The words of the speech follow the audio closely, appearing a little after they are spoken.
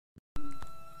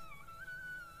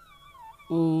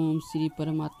ओम श्री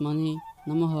परमात्मने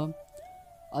नमः।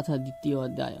 अथ द्वितीय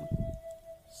अध्याय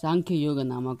सांख्य योग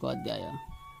नामक अध्याय।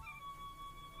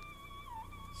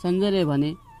 संजयले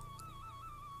भने,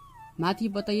 माथि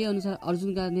बताइए अनुसार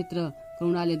अर्जुनका नेत्र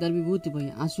करुणाले द्रवीभूत भई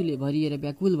आँसुले भरिएर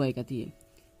व्याकुल भएका थिए।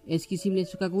 यस किसिमले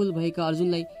शोकाकुल भएका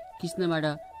अर्जुनलाई कृष्णबाट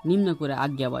निम्न कुरा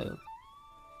आज्ञा भयो।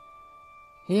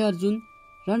 हे अर्जुन,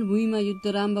 रणभूमिमा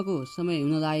युद्धराम्भको समय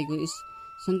हुन लागेको यस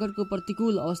सङ्कटको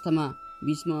प्रतिकूल अवस्थामा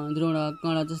भीष्म, द्रोण,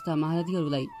 कर्ण जस्ता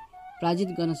महारथीहरूलाई पराजित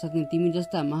गर्न सक्ने तिमी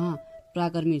जस्ता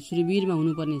महापराक्रमी शूरवीरमा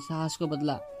हुनुपर्ने साहसको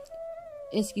बदला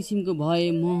यस किसिमको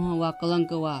भय, मोह वा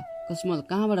कलङ्क वा कसमल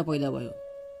कहाँबाट पैदा भयो?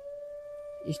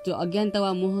 यस्तो अज्ञानता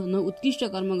वा मोह न उत्कृष्ट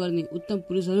कर्म गर्ने उत्तम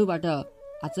पुरुषहरूबाट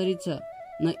आचरित छ,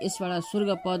 न यसबाट स्वर्ग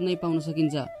पद नै पाउन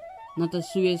सकिन्छ, न त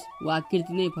सुयश वा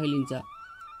कीर्ति नै फैलिन्छ।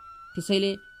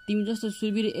 त्यसैले तिमी जस्तो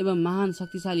शूरवीर एवं महान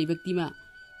शक्तिशाली व्यक्तिमा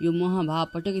यो मोहभाव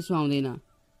पटकै सुहाउँदैन।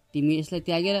 तिमी यसलाई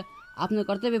त्यागेर आफ्नो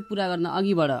कर्तव्य पूरा गर्न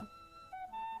अघि बढ।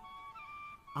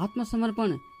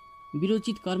 आत्मसमर्पण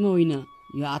विरोचित कर्म होइन,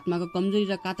 यो आत्माको कमजोरी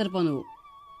र कातरपन हो।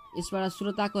 यसबाट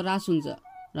श्रोताको ह्रास हुन्छ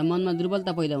र मनमा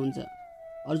दुर्बलता पैदा हुन्छ।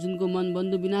 अर्जुनको मन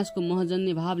बन्धु विनाशको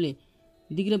मोहजन्य भावले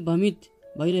दिग्भ्रमित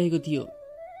भइरहेको थियो।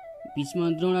 भीष्म,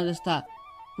 द्रोण जस्ता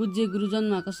पूज्य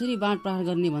गुरुजनमा कसरी बाँड प्रहार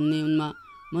गर्ने भन्ने उनमा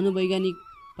मनोवैज्ञानिक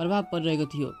प्रभाव परिरहेको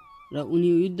थियो र उनी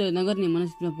युद्ध नगर्ने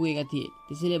मनस्थितिमा पुगेका थिए।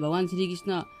 त्यसैले भगवान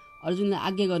श्रीकृष्ण अर्जुनलाई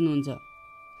आज्ञा गर्नुहुन्छ,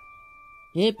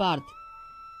 हे पार्थ,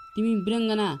 तिमी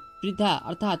वीरङ्गना पृथा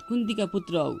अर्थात् कुन्तीका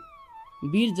पुत्र हौ।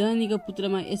 वीर जननीको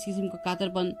पुत्रमा यस किसिमको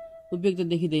कातरपन उपयुक्त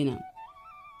देखिँदैन।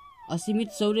 असीमित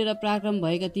शौर्य र पराक्रम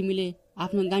भएका तिमीले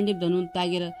आफ्नो गाण्डीव धनु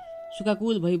त्यागेर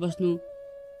शोकाकुल भई बस्नु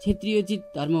क्षेत्रीयोचित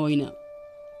धर्म होइन।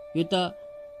 यो त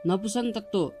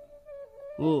नपुंसकत्व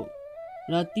हो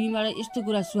र तिमीबाट यस्तो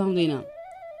कुरा सुहाउँदैन।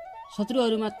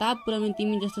 शत्रुहरूमा ताप पुर्याउने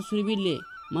तिमी जस्तो शूरवीरले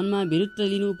मनमा भिरुत्व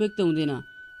लिनु उपयुक्त हुँदैन।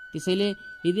 त्यसैले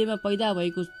हृदयमा पैदा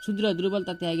भएको क्षुद्र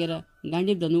दुर्बलता त्यागेर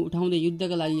गाण्डीव धनु उठाउँदै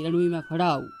युद्धका लागि रणभूमिमा खडा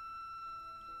हौ।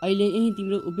 अहिले यही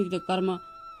तिम्रो उपयुक्त कर्म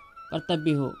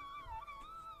कर्तव्य हो।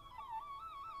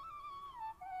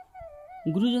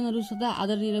 गुरुजनहरू सदा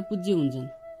आदरणीय र पूज्य हुन्छन्।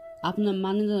 आफ्ना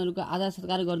मान्यजनहरूको आदर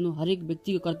सत्कार गर्नु हरेक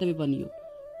व्यक्तिको कर्तव्य पनि हो।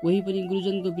 कोही पनि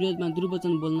गुरुजनको विरोधमा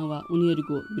दुर्वचन बोल्न वा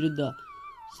उनीहरूको विरुद्ध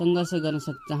सङ्घर्ष गर्न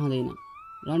चाहँदैन।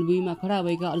 रणभूमिमा खडा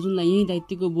भएका अर्जुनलाई यही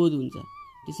दायित्वको बोध हुन्छ।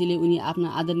 त्यसैले उनी आफ्ना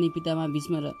आदरणीय पितामा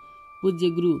भीष्म र पूज्य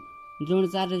गुरु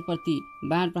द्रोणाचार्यप्रति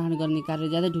बाण प्रहार गर्ने कार्य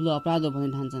ज्यादै ठुलो अपराध हो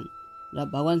भन्ने ठान्छन् र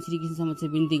भगवान श्रीकृष्ण समक्ष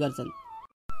विन्ती गर्छन्।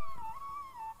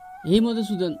 हे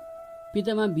मधुसूदन,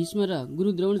 पितामा भीष्म र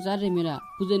गुरु द्रोणाचार्य मेरा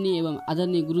पूजनीय एवं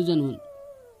आदरणीय गुरुजन हुन्।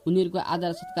 उनीहरूको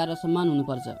आदर सत्कार र सम्मान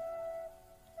हुनुपर्छ।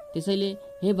 त्यसैले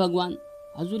हे भगवान,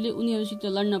 हजुरले उनीहरूसित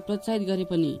लड्न प्रोत्साहित गरे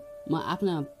पनि म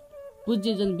आफ्ना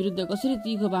पूज्यजन विरुद्ध कसरी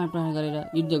तीखो बाण प्रहार गरेर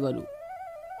युद्ध गरौँ?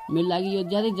 मेरो लागि यो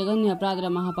ज्यादै जघन्य अपराध र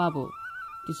महापाप हो।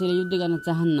 त्यसैले युद्ध गर्न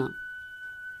चाहन्न।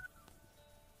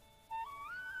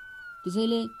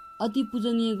 त्यसैले अति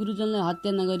पूजनीय गुरुजनलाई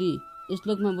हत्या नगरी यस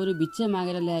लोकमा बरु भिक्षा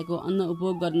मागेर ल्याएको अन्न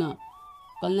उपभोग गर्न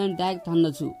कल्याणदायक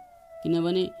ठान्दछु।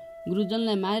 किनभने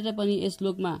गुरुजनलाई मारेर पनि यस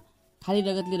लोकमा खाली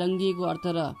रगतले रङ्गिएको अर्थ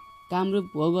र कामरूप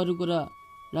भोगहरूको र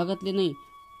रगतले नै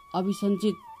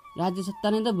अभिसञ्चित राज्य सत्ता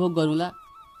नै त भोग गरौँला।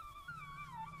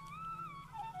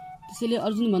 त्यसैले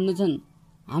अर्जुन भन्दछन्,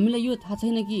 हामीलाई यो थाहा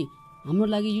छैन कि हाम्रो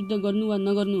लागि युद्ध गर्नु वा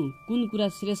नगर्नु कुन कुरा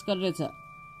श्रेयस्कर रहेछ,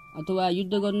 अथवा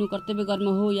युद्ध गर्नु कर्तव्य कर्म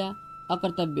हो या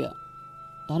अकर्तव्य,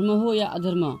 धर्म हो या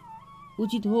अधर्म,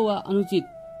 उचित हो वा अनुचित,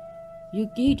 यो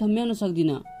केही ठम्ब्याउन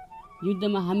सक्दिन।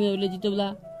 युद्धमा हामीहरूले जितौला,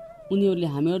 उनीहरूले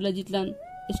हामीहरूलाई जित्लान्,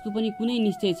 यसको पनि कुनै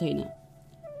निश्चय छैन।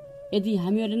 यदि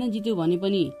हामीहरूले नै जित्यौँ भने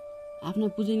पनि आफ्ना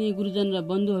पूजनीय गुरुजन र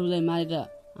बन्धुहरूलाई मारेर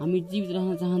हामी जीवित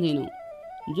रहन चाहँदैनौँ।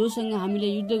 जोसँग हामीले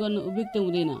युद्ध गर्न उपयुक्त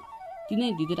हुँदैन तिनै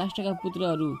धृतराष्ट्रका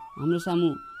पुत्रहरू हाम्रो सामु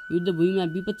युद्धभूमिमा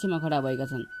विपक्षमा खडा भएका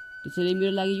छन्। त्यसैले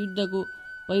मेरो लागि युद्धको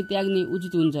परित्याग नै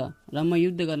उचित हुन्छ र म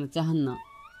युद्ध गर्न चाहन्न।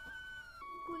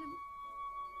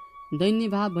 दैन्य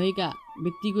भाव भएका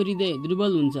व्यक्तिको हृदय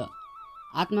दुर्बल हुन्छ,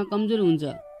 आत्मा कमजोर हुन्छ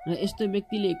र यस्तो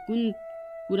व्यक्तिले कुन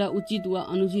कुरा उचित वा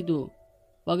अनुचित हो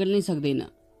पग्लिनै सक्दैन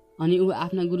अनि ऊ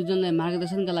आफ्ना गुरुजनलाई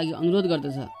मार्गदर्शनका लागि अनुरोध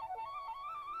गर्दछ।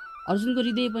 अर्जुनको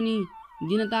हृदय पनि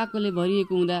दीनताकोले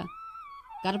भरिएको हुँदा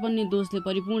कार्पण्य दोषले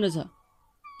परिपूर्ण छ।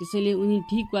 त्यसैले उनी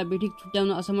ठिक वा बेठिक छुट्याउन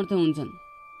असमर्थ हुन्छन्।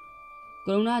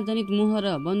 करुणाजनित मोह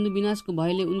र बन्धु विनाशको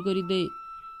भयले उनको हृदय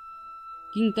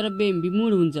किंकर्तव्य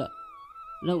विमूढ हुन्छ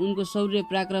र उनको शौर्य,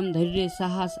 पराक्रम, धैर्य,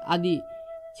 साहस आदि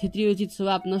क्षेत्रीयोचित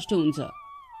स्वभाव नष्ट हुन्छ।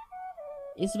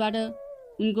 यसबाट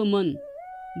उनको मन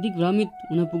दिग्भ्रमित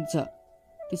हुन पुग्छ।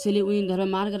 त्यसैले उनी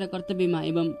धर्ममार्ग र कर्तव्यमा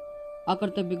एवं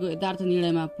अकर्तव्यको यथार्थ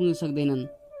निर्णयमा पुग्न सक्दैनन्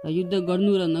र युद्ध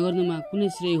गर्नु र नगर्नुमा कुनै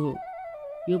श्रेय हो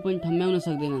यो पनि ठम्ब्याउन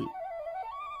सक्दैनन्।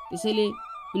 त्यसैले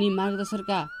उनी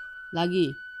मार्गदर्शनका लागि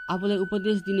आफूलाई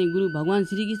उपदेश दिने गुरु भगवान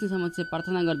श्रीकृष्ण समक्ष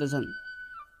प्रार्थना गर्दछन्।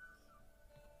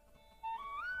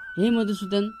 हे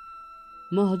मधुसूदन,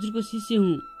 म हजुरको शिष्य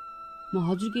हुँ, म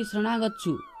हजुरकै शरणागत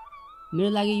छु। मेरो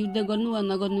लागि युद्ध गर्नु वा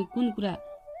नगर्नु कुन कुरा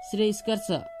श्रेयस्कर छ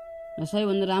र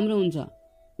सबैभन्दा राम्रो हुन्छ,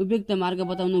 उपयुक्त मार्ग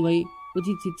बताउनु भई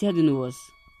उचित शिक्षा दिनुहोस्।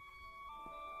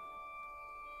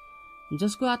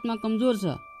 जसको आत्मा कमजोर छ,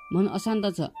 मन अशान्त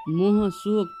छ, मोह,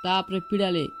 शोक, ताप र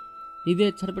पीडाले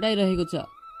हृदय छटपटाइरहेको छ,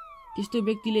 त्यस्तो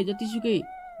व्यक्तिले जतिसुकै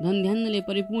धन ध्यानले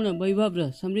परिपूर्ण वैभव र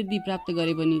समृद्धि प्राप्त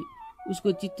गरे पनि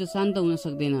उसको चित्त शान्त हुन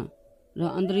सक्दैन र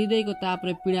अन्तर्हृदयको ताप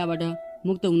र पीडाबाट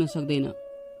मुक्त हुन सक्दैन।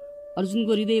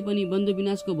 अर्जुनको हृदय पनि बन्धु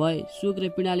विनाशको भय, शोक र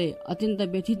पीडाले अत्यन्त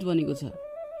व्यथित बनेको छ।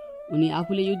 उनी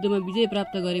आफूले युद्धमा विजय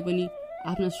प्राप्त गरे पनि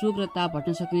आफ्ना शोक र ताप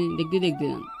हट्न सक्ने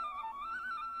देख्दैनन्।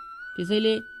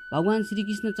 त्यसैले भगवान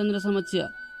श्रीकृष्ण चन्द्र समक्ष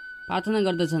प्रार्थना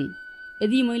गर्दछन्,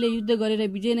 यदि मैले युद्ध गरेर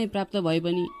विजय नै प्राप्त भए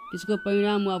पनि त्यसको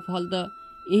परिणाम वा फल त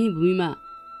यही भूमिमा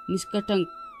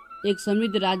निष्कटङ्क एक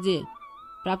समृद्ध राज्य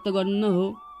प्राप्त गर्नु न हो।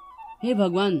 हे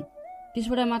भगवान,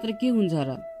 त्यसबाट मात्र के हुन्छ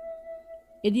र?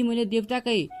 यदि मैले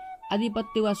देवताकै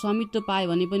आधिपत्य वा स्वामित्व पाएँ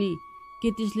भने पनि के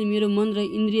त्यसले मेरो मन र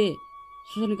इन्द्रिय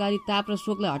शोषणकारी ताप र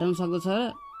शोकलाई हटाउन सक्दछ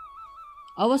र?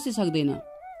 अवश्य सक्दैन।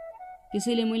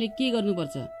 त्यसैले मैले के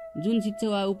गर्नुपर्छ? जुन शिक्षा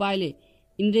वा उपायले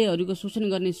इन्द्रियहरूको शोषण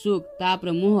गर्ने शोक, ताप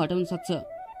र मोह हटाउन सक्छ,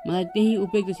 मलाई त्यही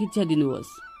उपयुक्त शिक्षा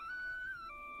दिनुहोस्।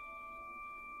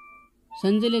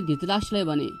 सञ्जयले धृतराष्ट्रलाई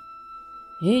भने,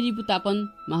 हे रिपुतापन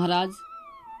महाराज,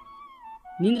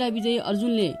 निन्द्रा विजयी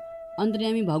अर्जुनले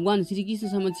अन्तर्यामी भगवान श्रीकृष्ण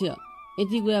समक्ष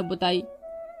यति कुरा बताई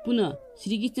पुनः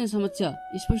श्रीकृष्ण समक्ष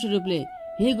स्पष्ट रूपले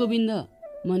हे गोविन्द,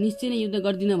 म निश्चय नै युद्ध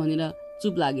गर्दिन भनेर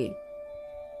चुप लागे।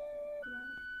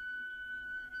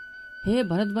 हे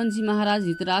भरतवंशी महाराज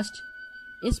धृतराष्ट्र,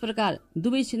 यस प्रकार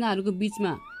दुवै सेनाहरूको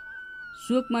बीचमा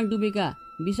शोकमा डुबेका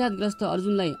विषादग्रस्त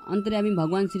अर्जुनलाई अन्तर्यामी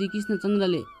भगवान श्रीकृष्ण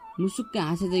चन्द्रले मुसुक्क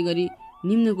हाँसेजै गरी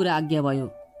निम्न कुरा आज्ञा भयो।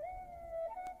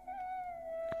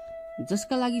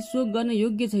 जसका लागि शोक गर्न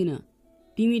योग्य छैन,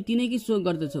 तिमी तिनैकै शोक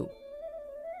गर्दछौ।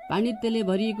 पाण्डित्यले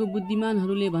भरिएको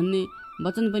बुद्धिमानहरूले भन्ने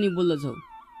वचन पनि बोल्दछौ,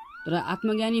 तर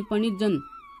आत्मज्ञानी पण्डितजन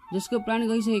जसको प्राण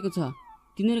गइसकेको छ,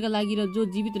 तिनीहरूका लागि र जो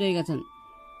जीवित रहेका छन्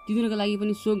तिनीहरूका लागि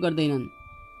पनि शोक गर्दैनन्।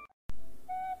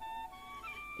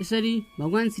 यसरी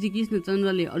भगवान श्रीकृष्ण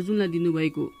चन्द्रले अर्जुनलाई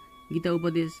दिनुभएको गीता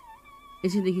उपदेश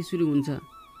यसैदेखि सुरु हुन्छ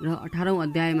र 18औं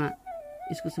अध्यायमा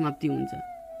यसको समाप्ति हुन्छ।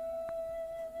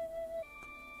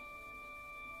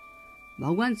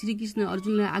 भगवान श्रीकृष्ण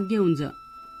अर्जुनलाई आज्ञा हुन्छ,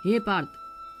 हे पार्थ,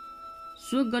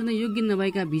 शोक गर्न योग्य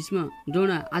नभएका भीष्म,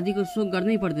 द्रोण आदिको शोक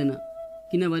गर्नै पर्दैन,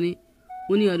 किनभने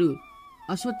उनीहरू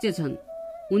अस्वच्छ छन्।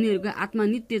 उनीहरूको आत्मा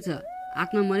नित्य छ,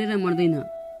 आत्मा मरेर मर्दैन,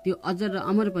 त्यो अजर र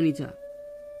अमर पनि छ।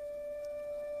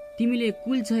 तिमीले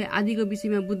कुल क्षय आदिको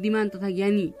विषयमा बुद्धिमान तथा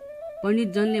ज्ञानी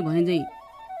पण्डितजनले भनेझै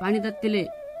पाण्डित्यले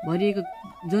भरिएको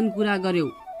जन कुरा गर्यौ,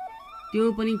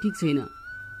 त्यो पनि ठिक छैन।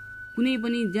 कुनै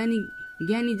पनि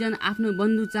ज्ञानी जन आफ्नो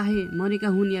बन्धु चाहे मरेका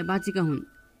हुन् या बाँचेका हुन्,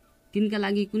 तिनका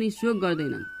लागि कुनै शोक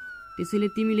गर्दैनन्। त्यसैले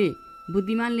तिमीले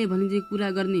बुद्धिमानले भने चाहिँ कुरा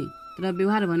गर्ने तर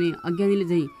व्यवहार भने अज्ञानीले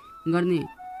झैँ गर्ने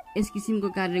यस किसिमको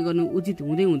कार्य गर्नु उचित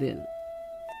हुँदैन।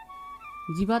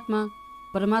 जीवात्मा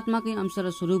परमात्माकै अंश र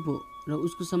स्वरूप हो र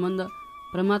उसको सम्बन्ध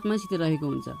परमात्मासित रहेको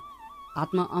हुन्छ।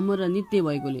 आत्मा अमर र नित्य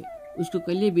भएकोले उसको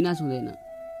कहिल्यै विनाश हुँदैन।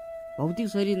 भौतिक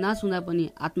शरीर नाश हुँदा पनि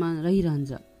आत्मा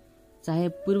रहिरहन्छ, चाहे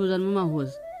पूर्व जन्ममा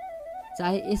होस्,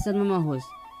 चाहे यस जन्ममा होस्,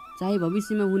 चाहे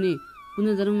भविष्यमा हुने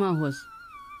पुनर्जन्ममा होस्।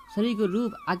 शरीरको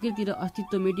रूप, आकृति र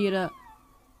अस्तित्व मेटिएर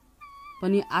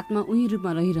पनि आत्मा उही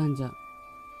रूपमा रहिरहन्छ।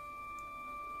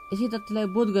 यसै तथ्यलाई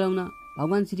बोध गराउन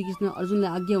भगवान श्रीकृष्ण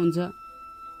अर्जुनलाई आज्ञा हुन्छ,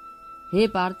 हे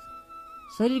पार्थ,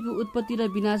 शरीरको उत्पत्ति र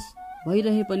विनाश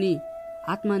भइरहे पनि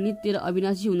आत्मा नित्य र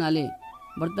अविनाशी हुनाले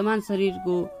वर्तमान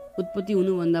शरीरको उत्पत्ति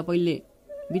हुनुभन्दा पहिले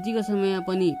बितेको समयमा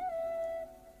पनि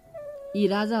यी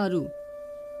राजाहरू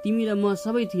तिमी र म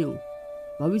सबै थियौँ।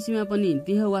 भविष्यमा पनि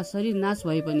देह वा शरीर नाश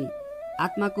भए पनि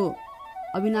आत्माको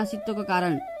अविनाशित्वको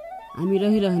कारण हामी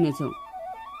रहिरहनेछौँ।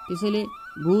 त्यसैले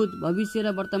भूत, भविष्य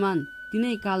र वर्तमान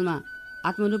तीनै कालमा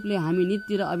आत्मरूपले हामी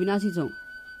नित्य र अविनाशी छौँ।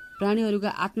 प्राणीहरूका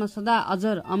आत्मा सदा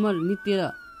अजर, अमर, नित्य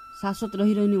र शाश्वत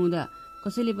रहिरहने हुँदा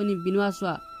कसैले पनि विनाश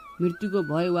वा मृत्युको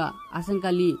भय वा आशंका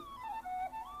लिई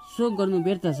शोक गर्नु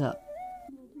व्यर्थ छ।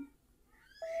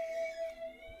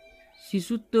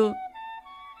 शिशुत्व,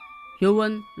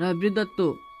 यौवन र वृद्धत्व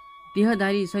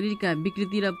देहधारी शरीरका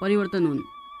विकृति र परिवर्तन हुन्।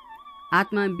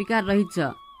 आत्मा विकार रहित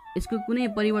छ, यसको कुनै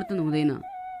परिवर्तन हुँदैन।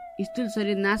 स्थूल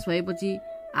शरीर नाश भएपछि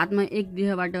आत्मा एक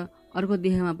देहबाट अर्को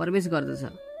देहमा प्रवेश गर्दछ।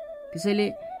 त्यसैले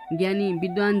ज्ञानी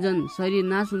विद्वानजन शरीर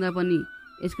नाश हुँदा पनि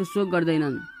यसको शोक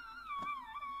गर्दैनन्।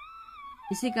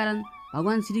 यसै कारण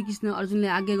भगवान श्रीकृष्ण अर्जुनले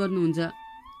आज्ञा गर्नुहुन्छ,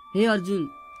 हे अर्जुन,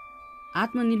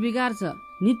 आत्मा निर्विकार छ,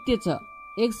 नित्य छ।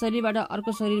 एक शरीरबाट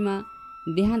अर्को शरीरमा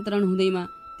देहान्तरण हुँदैमा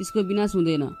त्यसको विनाश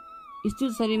हुँदैन।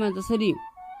 स्थूल शरीरमा जसरी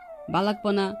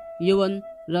बालकपना, यौवन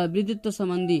र वृद्धत्व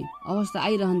सम्बन्धी अवस्था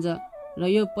आइरहन्छ र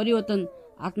यो परिवर्तन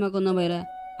आत्माको नभएर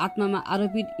आत्मामा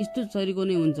आरोपित स्थूल शरीरको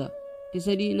नै हुन्छ,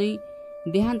 त्यसरी नै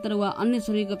देहान्तर वा अन्य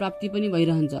शरीरको प्राप्ति पनि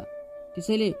भइरहन्छ।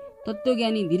 त्यसैले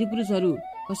तत्त्वज्ञानी धीर पुरुषहरू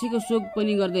कसैको शोक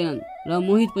पनि गर्दैनन् र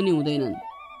मोहित पनि हुँदैनन्।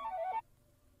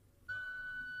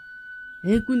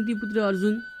 हे कुन्ती पुत्र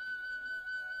अर्जुन,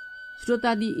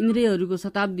 श्रोतादि इन्द्रियहरूको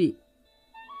शताब्दी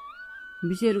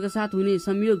विषयहरूका साथ हुने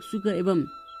संयोग सुख एवं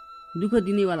दुःख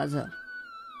दिनेवाला छ।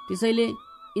 त्यसैले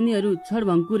यिनीहरू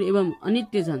क्षणभङ्कुर एवं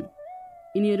अनित्य छन्।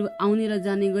 यिनीहरू आउने र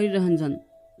जाने गरिरहन्छन्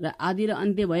र आदि र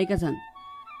अन्त्य भएका छन्।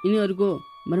 यिनीहरूको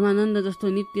ब्रह्मानन्द जस्तो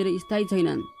नित्य र स्थायी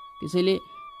छैनन्। त्यसैले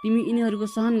तिमी यिनीहरूको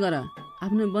सहन गर।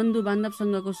 आफ्नो बन्धु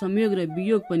बान्धवसँगको संयोग र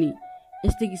वियोग पनि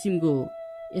यस्तै किसिमको हो।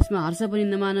 यसमा हर्ष पनि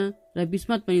नमान र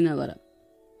विस्मत पनि नगर।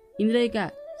 इन्द्रियका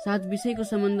साथ विषयको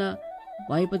सम्बन्ध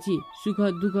भएपछि सुख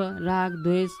दुःख राग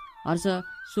द्वेष हर्ष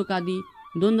शोक आदि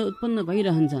द्वन्द्व उत्पन्न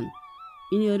भइरहन्छन्।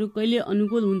 यिनीहरू कहिले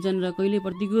अनुकूल हुन्छन् र कहिले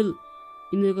प्रतिकूल।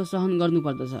 यिनीहरूको सहन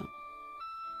गर्नुपर्दछ।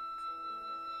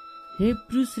 हे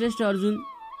पुरुष श्रेष्ठ अर्जुन,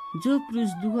 जो पुरुष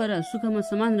दुःख र सुखमा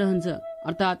समान रहन्छ,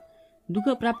 अर्थात् दुःख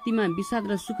प्राप्तिमा विषाद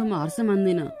र सुखमा हर्ष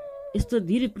मान्दैन, यस्तो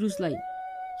धीर पुरुषलाई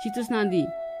शीतोष्णादि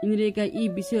इन्द्रियका यी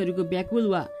विषयहरूको व्याकुल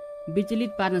वा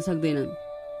विचलित पार्न सक्दैनन्।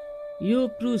 यो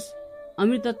पुरुष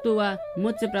अमृतत्व वा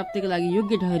मोक्ष प्राप्तिका लागि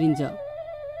योग्य ठहरिन्छ।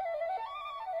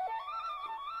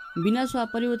 विनाश वा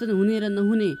परिवर्तन हुने र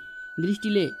नहुने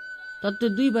दृष्टिले तत्त्व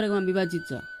दुई वर्गमा विभाजित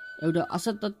छ, एउटा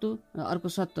असत तत्त्व र अर्को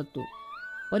सत तत्त्व।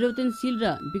 परिवर्तनशील र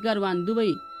विकारवान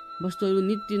दुवै वस्तुहरू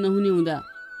नित्य नहुने हुँदा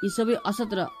यी सबै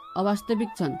असत र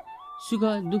अवास्तविक छन्। सुख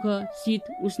दुःख शीत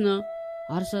उष्ण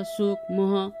हर्ष शोक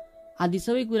मोह आदि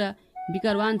सबै कुरा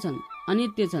विकारवान छन्,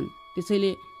 अनित्य छन्।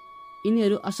 त्यसैले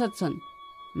यिनीहरू असत छन्।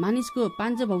 मानिसको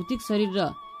पाञ्च भौतिक शरीर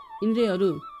र इन्द्रियहरू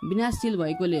विनाशशील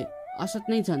भएकोले असत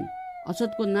नै छन्।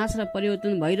 असतको नाश र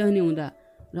परिवर्तन भइरहने हुँदा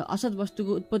र असत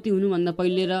वस्तुको उत्पत्ति हुनुभन्दा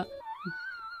पहिले र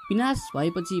विनाश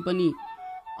भएपछि पनि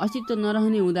अस्तित्व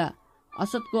नरहने हुँदा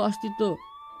असतको अस्तित्व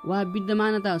वा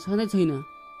विद्यमानता सधैँ छैन।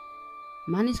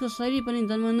 मानिसको शरीर पनि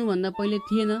जन्मनुभन्दा पहिले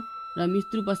थिएन र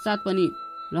मृत्यु पश्चात पनि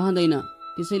रहँदैन।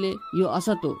 त्यसैले यो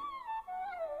असत हो।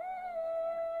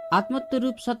 आत्मत्व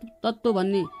रूप सत तत्त्व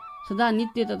भन्ने सदा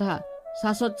नित्य तथा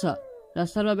शाश्वत छ र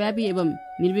सर्वव्यापी एवं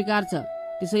निर्विकार छ।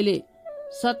 त्यसैले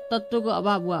सत तत्त्वको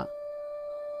अभाव वा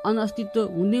अनअस्तित्व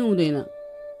हुँदै हुँदैन।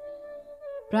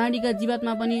 प्राणीका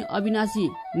जीवात्मा पनि अविनाशी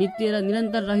नित्य र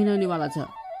निरन्तर रहिरहनेवाला छ।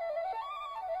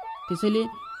 त्यसैले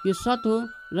यो सत हो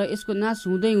र यसको नाश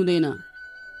हुँदै हुँदैन।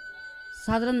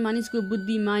 साधारण मानिसको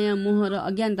बुद्धि माया मोह र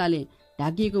अज्ञानताले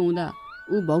ढाकिएको हुँदा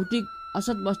ऊ भौतिक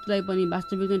असत वस्तुलाई पनि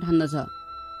वास्तविक नै ठान्दछ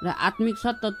र आत्मिक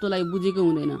सत तत्त्वलाई बुझेको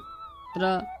हुँदैन। तर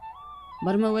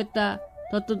ब्रह्मवेत्ता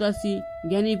तत्त्वदर्शी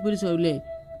ज्ञानी पुरुषहरूले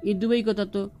यी दुवैको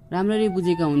तत्त्व राम्ररी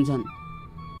बुझेका हुन्छन्।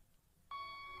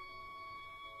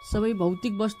 सबै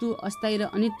भौतिक वस्तु अस्थायी र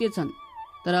अनित्य छन्,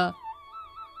 तर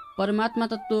परमात्मा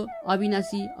तत्त्व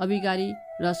अविनाशी अविकारी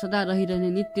र सदा रहिरहने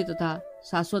नित्य तथा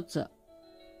शाश्वत छ।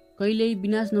 कहिल्यै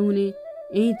विनाश नहुने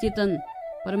यही चेतन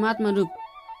परमात्मा रूप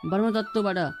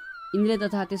ब्रह्मतत्त्वबाट इन्द्रिय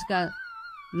तथा त्यसका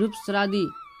रूप श्रादी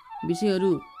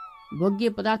विषयहरू भोग्य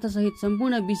पदार्थ सहित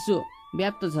सम्पूर्ण विश्व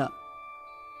व्याप्त छ।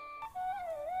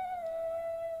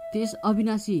 त्यस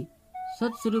अविनाशी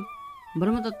सत्स्वरूप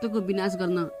ब्रह्मतत्त्वको विनाश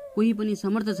गर्न कोही पनि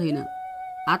समर्थ छैन।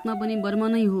 आत्मा पनि ब्रह्म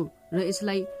नै हो र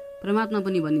यसलाई परमात्मा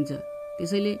पनि भनिन्छ।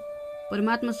 त्यसैले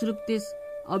परमात्मा स्वरूप त्यस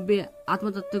अव्यय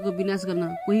आत्मतत्त्वको विनाश गर्न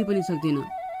कोही पनि सक्दैन।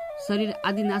 शरीर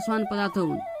आदि नाशवान पदार्थ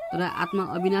हुन्, तर आत्मा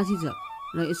अविनाशी छ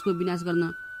र यसको विनाश गर्न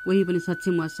कोही पनि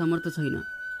सक्षम वा समर्थ छैन।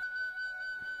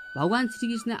 भगवान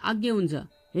श्रीकृष्ण आज्ञा हुन्छ,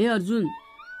 हे अर्जुन,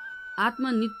 आत्मा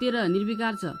नित्य र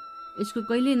निर्विकार छ। यसको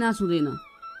कहिल्यै नाश हुँदैन।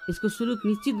 यसको स्वरूप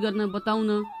निश्चित गर्न बताउन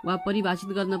वा परिभाषित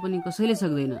गर्न पनि कसैले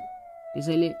सक्दैन।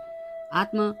 त्यसैले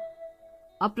आत्मा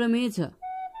अप्रमेय छ,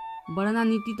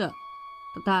 वर्णनातीत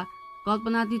तथा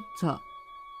कल्पनातीत छ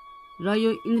र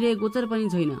यो इन्द्रिय गोचर पनि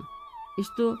छैन।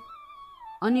 यस्तो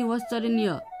अनिवश्चरणीय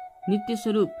नित्य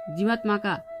स्वरूप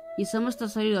जीवात्माका यी समस्त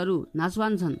शरीरहरू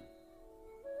नाशवान छन्,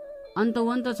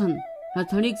 अन्तवन्त छन् र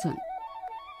क्षणिक छन्।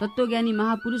 तत्त्वज्ञानी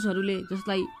महापुरुषहरूले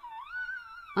जसलाई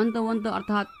अन्तवन्त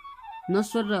अर्थात्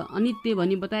नश्वर र अनित्य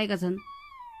भनी बताएका छन्।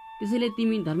 त्यसैले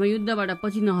तिमी धर्मयुद्धबाट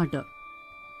पछि नहट।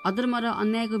 अधर्म र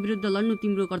अन्यायको विरुद्ध लड्नु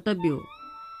तिम्रो कर्तव्य हो।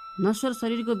 नश्वर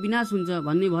शरीरको विनाश हुन्छ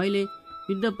भन्ने भएले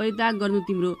युद्ध परित्याग गर्नु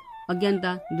तिम्रो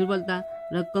अज्ञानता दुर्बलता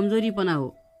र कमजोरीपना हो।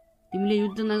 तिमीले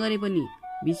युद्ध नगरे पनि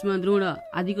भीष्म द्रोण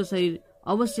आदिको शरीर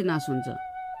अवश्य नाश हुन्छ।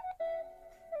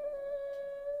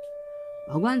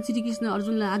 भगवान श्रीकृष्ण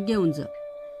अर्जुनलाई आज्ञा हुन्छ,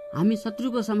 हामी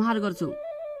शत्रुको संहार गर्छौँ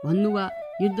भन्नु वा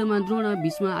युद्धमा द्रोण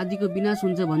भीष्म आदिको विनाश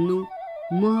हुन्छ भन्नु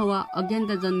मोह वा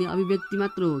अज्ञानता जन्ने अभिव्यक्ति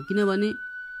मात्र हो, किनभने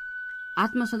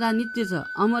आत्मा सदा नित्य छ,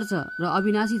 अमर छ र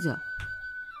अविनाशी छ।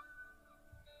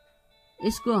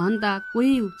 यसको हन्ता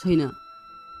कोही छैन।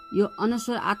 यो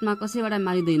अनश्वर आत्मा कसैबाट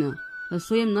मारिँदैन र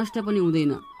स्वयं नष्ट पनि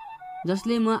हुँदैन।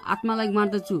 जसले म आत्मालाई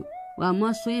मार्दछु वा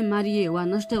म स्वयं मारिए वा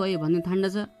नष्ट भए भन्ने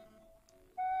ठान्दछ,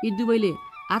 यी दुवैले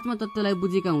आत्मतत्त्वलाई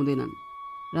बुझेका हुँदैनन्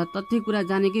र तथ्य कुरा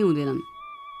जानेकै हुँदैनन्।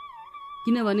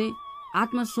 किनभने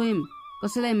आत्मा स्वयं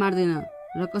कसैलाई मार्दैन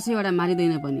र कसैबाट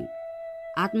मारिँदैन पनि।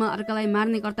 आत्मा अर्कालाई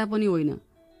मार्ने कर्ता पनि होइन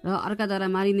र अर्काद्वारा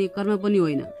मारिने कर्म पनि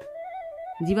होइन।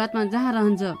 जीवात्मा जहाँ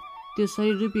रहन्छ त्यो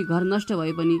शरीर रूपी घर नष्ट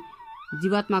भए पनि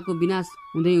जीवात्माको विनाश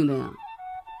हुँदै हुँदैन।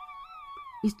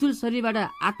 स्थूल शरीरबाट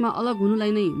आत्मा अलग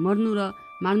हुनुलाई नै मर्नु र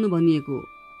मार्नु भनिएको हो।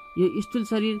 यो स्थूल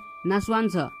शरीर नाशवान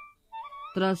छ,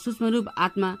 तर सूक्ष्मरूप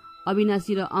आत्मा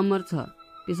अविनाशी र अमर छ।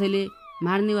 त्यसैले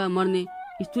मार्ने वा मर्ने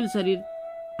स्थूल शरीर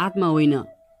आत्मा होइन।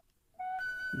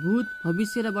 भूत,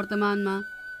 भविष्य र वर्तमानमा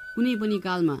कुनै पनि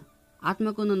कालमा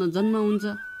आत्माको न जन्म हुन्छ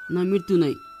न मृत्यु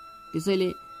नै। त्यसैले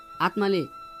आत्माले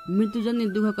मृत्युजन्य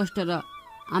दुःख कष्ट र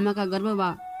आमाका गर्भमा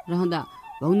रहँदा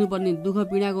भोग्नुपर्ने दुःख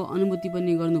पीडाको अनुभूति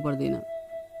पनि गर्नु पर्दैन।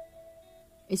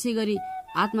 यसै गरी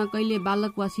आत्मा कहिले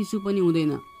बालक वा शिशु पनि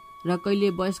हुँदैन र कहिले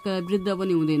वयस्क र वृद्ध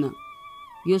पनि हुँदैन।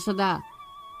 यो सदा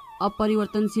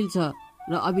अपरिवर्तनशील छ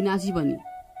र अविनाशी पनि।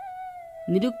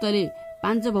 निरुक्तले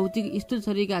पाञ्च भौतिक स्थूल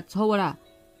शरीरका 6 वटा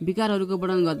विकारहरूको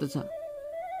वर्णन गर्दछ।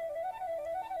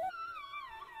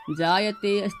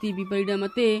 जायते अस्ति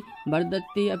विपरिणमते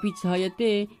वर्धते अपि क्षयते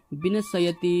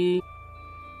विनश्यति।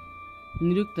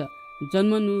 निरुक्त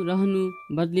जन्मनु, रहनु,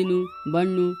 बदलिनु,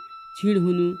 बढ्नु, क्षीण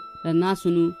हुनु र नाश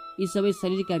हुनु यी सबै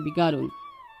शरीरका विकार हुन्।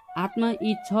 आत्मा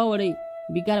यी 6 वटै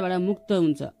विकारबाट मुक्त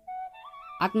हुन्छ।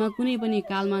 आत्मा कुनै पनि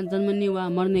कालमा जन्मने वा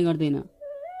मर्ने गर्दैन।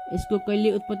 यसको कहिले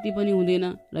उत्पत्ति पनि हुँदैन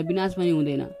र विनाश पनि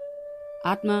हुँदैन।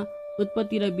 आत्मा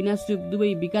उत्पत्ति र विनाश रूप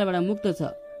दुवै विकारबाट मुक्त छ।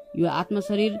 यो आत्मा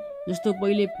शरीर जस्तो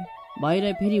पहिले भएर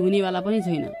फेरि हुनेवाला पनि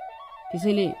छैन।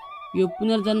 त्यसैले यो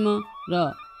पुनर्जन्म र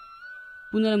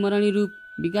पुनर्मरणी रूप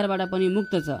विकारबाट पनि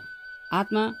मुक्त छ।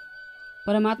 आत्मा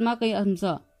परमात्माकै अंश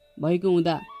भएको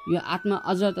हुँदा यो आत्मा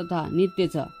अजर तथा नित्य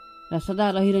छ र सदा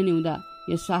रहिरहने हुँदा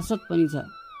यो शाश्वत पनि छ।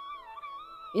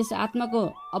 यस आत्माको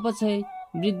अपक्षय,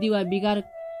 वृद्धि वा विकार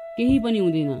केही पनि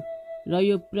हुँदैन र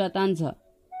यो पुरातान छ।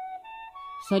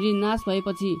 शरीर नाश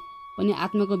भएपछि पनि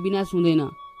आत्माको विनाश हुँदैन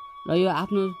र यो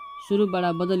आफ्नो स्वरूपबाट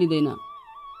बदलिँदैन।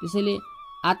 त्यसैले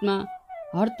आत्मा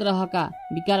हर तरहका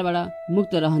विकारबाट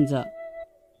मुक्त रहन्छ।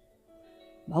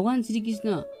 भगवान श्रीकृष्ण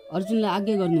अर्जुनलाई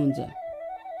आज्ञा गर्नुहुन्छ,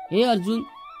 हे अर्जुन,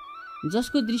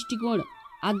 जसको दृष्टिकोण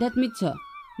आध्यात्मिक छ,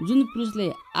 जुन पुरुषले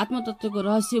आत्मतत्त्वको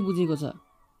रहस्य बुझेको छ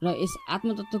र यस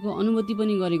आत्मतत्त्वको अनुभूति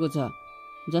पनि गरेको छ,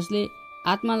 जसले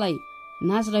आत्मालाई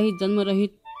नाशरहित,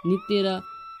 जन्मरहित, नित्य र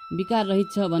विकार रहित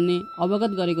छ भन्ने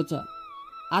अवगत गरेको छ,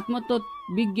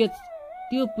 आत्मतत्व विज्ञ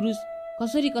त्यो पुरुष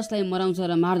कसरी कसलाई मराउँछ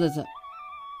र मार्दछ।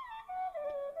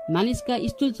 मानिसका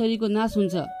स्थूल शरीरको नाश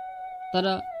हुन्छ, तर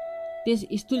त्यस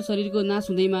स्थूल शरीरको नाश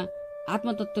हुँदैमा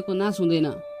आत्मतत्त्वको नाश हुँदैन।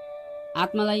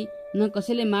 आत्मालाई न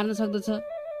कसैले मार्न सक्दछ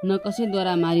न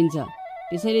कसैद्वारा मारिन्छ।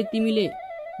 त्यसैले तिमीले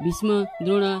भीष्म,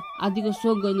 द्रोण आदिको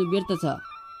शोक गर्नु व्यर्थ छ।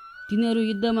 तिनीहरू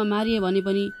युद्धमा मारिए भने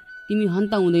पनि तिमी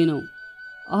हन्ता हुँदैनौ।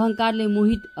 अहङ्कारले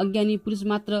मोहित अज्ञानी पुरुष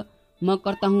मात्र म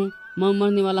कर्ता हुँ, म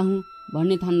मर्नेवाला हुँ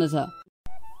भन्ने ठान्दछ।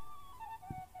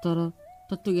 तर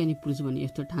तत्त्वज्ञानी पुरुष भने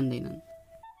यस्तो ठान्दैनन्।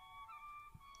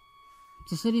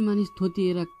 जसरी मानिस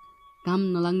थोतिएर काम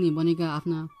नलाग्ने बनेका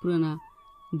आफ्ना पुराना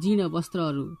जीर्ण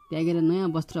वस्त्रहरू त्यागेर नयाँ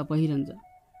वस्त्र पहिरन्छ,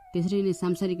 त्यसरी नै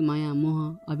सांसारिक माया, मोह,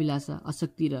 अभिलाषा,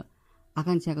 अशक्ति र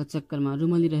आकाङ्क्षाको चक्करमा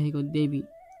रुमलिरहेको देवी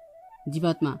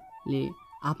जीवात्माले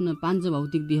आफ्नो 5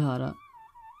 भौतिक देह र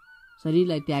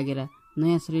शरीरलाई त्यागेर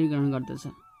नयाँ शरीर ग्रहण गर्दछ।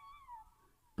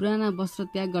 पुराना वस्त्र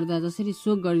त्याग गर्दा जसरी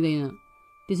शोक गरिँदैन,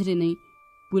 त्यसरी नै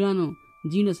पुरानो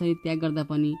जीर्ण शरीर त्याग गर्दा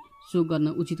पनि शोक गर्न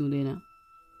उचित हुँदैन।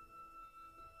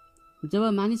 जब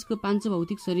मानिसको 5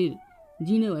 भौतिक शरीर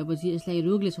जीर्ण भएपछि यसलाई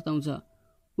रोगले सताउँछ,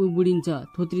 ऊ बुढिन्छ,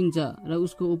 थोत्रिन्छ र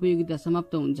उसको उपयोगिता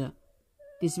समाप्त हुन्छ।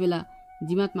 त्यसबेला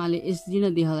जीवात्माले यस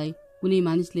जीर्ण देहलाई कुनै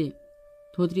मानिसले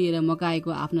थोत्रिएर मकाएको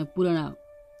आफ्ना पुराना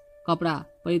कपडा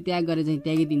परित्याग गरे चाहिँ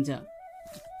त्यागिदिन्छ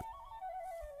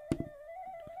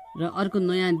र अर्को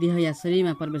नयाँ देह या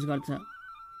शरीरमा प्रवेश गर्छ।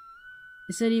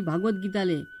 यसरी भगवत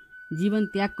गीताले जीवन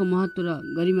त्यागको महत्त्व र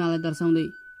गरिमालाई दर्शाउँदै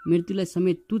मृत्युलाई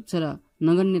समेत तुच्छ र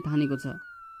नगण्य ठानेको छ।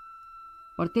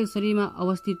 प्रत्येक शरीरमा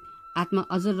अवस्थित आत्मा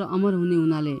अजर र अमर हुने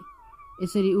हुनाले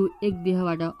यसरी ऊ एक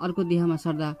देहबाट अर्को देहमा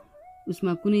सर्दा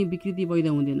उसमा कुनै विकृति पैदा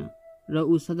हुँदैन र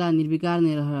ऊ सदा निर्विकार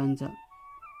नै रहन्छ।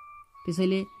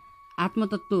 त्यसैले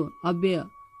आत्मतत्त्व अव्यय,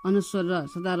 अनश्वर र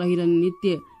सदा रहिरहने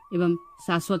नित्य एवं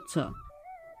शाश्वत छ।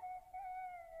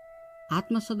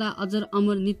 आत्मा सदा अजर,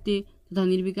 अमर, नित्य तथा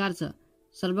निर्विकार छ,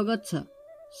 सर्वगत छ,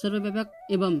 सर्वव्यापक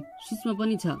एवं सूक्ष्म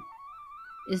पनि छ।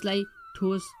 यसलाई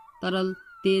ठोस, तरल,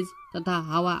 तेज तथा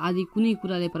हावा आदि कुनै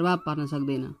कुराले प्रभाव पार्न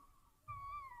सक्दैन।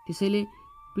 त्यसैले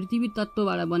पृथ्वी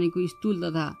तत्त्वबाट बनेको स्थूल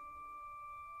तथा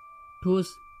ठोस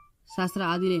शास्त्र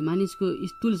आदिले मानिसको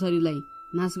स्थूल शरीरलाई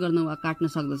नाश गर्न वा काट्न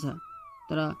सक्दछ,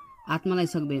 तर आत्मालाई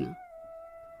सक्दैन।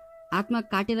 आत्मा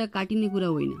काटेर काटिने कुरा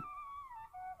होइन।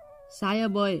 साय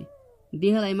बय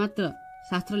देहलाई मात्र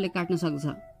शास्त्रले काट्न सक्छ।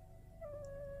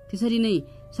 त्यसरी नै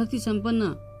शक्ति सम्पन्न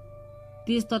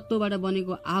तेज तत्त्वबाट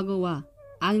बनेको आगो वा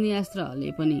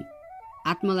आग्नेयास्त्रले पनि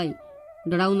आत्मालाई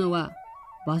डढाउन वा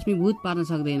भस्मीभूत पार्न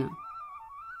सक्दैन।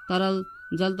 तरल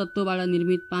जल तत्त्वबाट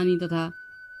निर्मित पानी तथा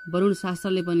वरुण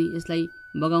शास्त्रले पनि यसलाई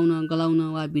बगाउन, गलाउन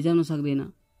वा भिजाउन सक्दैन।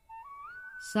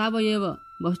 सावयव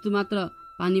वस्तु मात्र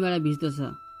पानीबाट भिज्दछ।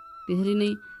 त्यसरी नै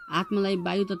आत्मालाई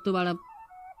वायु तत्त्वबाट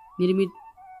निर्मित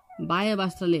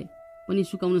वायवास्त्रले पनि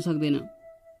सुकाउन सक्दैन।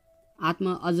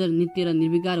 आत्मा अजर, नित्य र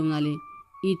निर्विकार हुनाले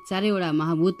यी चारैवटा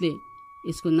महाभूतले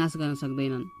यसको नाश गर्न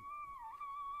सक्दैनन्।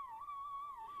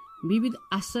 विविध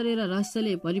आश्चर्य र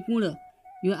रहस्यले परिपूर्ण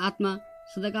यो आत्मा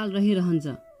सदाकाल रहिरहन्छ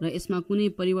र यसमा कुनै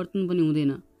परिवर्तन पनि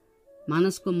हुँदैन।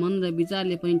 मानसको मन र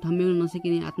विचारले पनि ठम्ब्याउन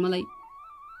नसकिने आत्मालाई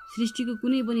सृष्टिको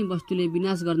कुनै पनि वस्तुले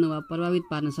विनाश गर्न वा प्रभावित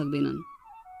पार्न सक्दैनन्।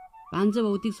 पाञ्च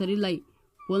भौतिक शरीरलाई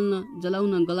पोल्न,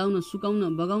 जलाउन, गलाउन,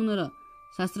 सुकाउन, बगाउन र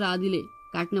शास्त्र आदिले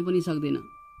काट्न पनि सक्दैन।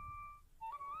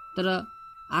 तर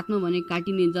आत्मा भने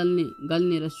काटिने, जल्ने,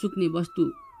 गल्ने र सुक्ने वस्तु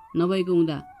नभएको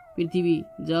हुँदा पृथ्वी,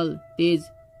 जल, तेज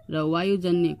र वायु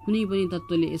जन्ने कुनै पनि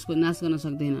तत्त्वले यसको नाश गर्न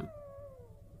सक्दैन।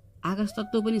 आकाश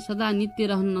तत्त्व पनि सदा नित्य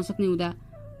रहन नसक्ने हुँदा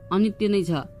अनित्य नै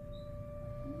छ।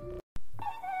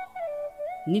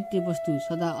 नित्य वस्तु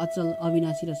सदा अचल,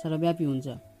 अविनाशी र सर्वव्यापी हुन्छ।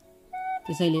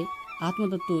 त्यसैले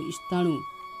आत्मतत्त्व स्थाणु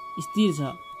स्थिर छ,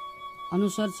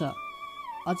 अनुसार छ,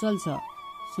 अचल छ,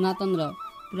 सनातन र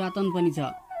पुरातन पनि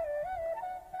छ।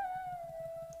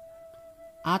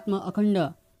 आत्मा अखण्ड,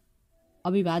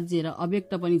 अविभाज्य र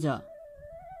अव्यक्त पनि छ।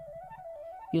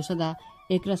 यो सदा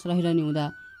एकरस रहिरहने हुँदा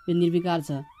यो निर्विकार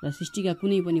छ र सृष्टिका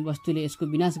कुनै पनि वस्तुले यसको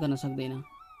विनाश गर्न सक्दैन।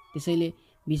 त्यसैले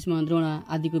भीष्म, द्रोण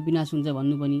आदिको विनाश हुन्छ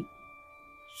भन्नु पनि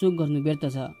शोक गर्नु व्यर्थ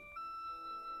छ।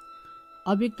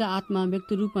 अव्यक्त आत्मा व्यक्त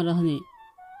रूपमा रहने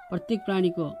प्रत्येक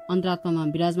प्राणीको अन्तरात्मामा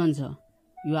विराजमान छ।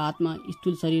 यो आत्मा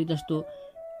स्थूल शरीर जस्तो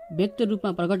व्यक्त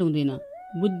रूपमा प्रकट हुँदैन।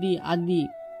 बुद्धि आदि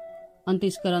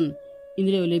अन्तस्करण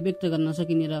इन्द्रियहरूले व्यक्त गर्न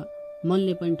नसकिने र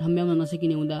मनले पनि ठम्ब्याउन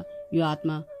नसकिने हुँदा यो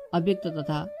आत्मा अव्यक्त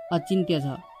तथा अचिन्त्य छ।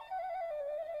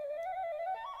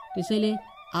 त्यसैले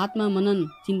आत्मा मनन,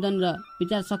 चिन्तन र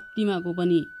विचार शक्तिमाको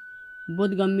पनि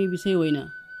बोधगम्य विषय होइन।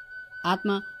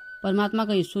 आत्मा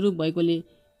परमात्माकै स्वरूप भएकोले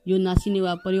यो नासिने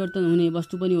वा परिवर्तन हुने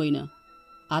वस्तु पनि होइन।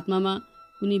 आत्मामा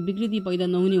कुनै विकृति पैदा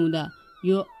नहुने हुँदा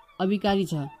यो अविकारी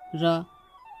छ र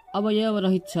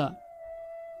अवयवरहित छ,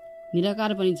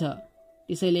 निराकार पनि छ।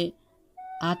 त्यसैले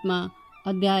आत्मा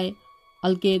अध्याय,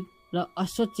 अल्केद र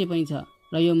अस्वच्छ पनि छ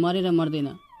र यो मरेर मर्दैन।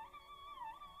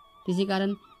 त्यसै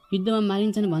कारण युद्धमा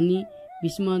मारिन्छन् भन्ने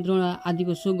भीष्म, द्रोण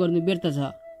आदिको शोक गर्नु व्यर्थ छ।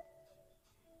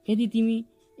 यदि तिमी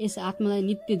यस आत्मालाई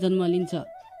नित्य जन्म लिन्छ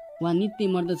वा नित्य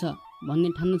मर्दछ भन्ने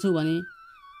ठान्छौ भने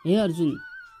हे अर्जुन,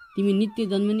 तिमी नित्य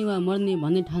जन्मने वा मर्ने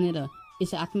भन्ने ठानेर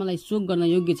यस आत्मालाई शोक गर्न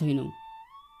योग्य छैनौ।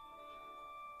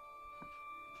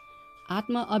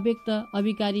 आत्मा अव्यक्त,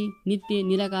 अविकारी, नित्य,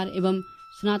 निराकार एवं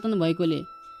सनातन भएकोले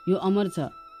यो अमर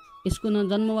छ। यसको न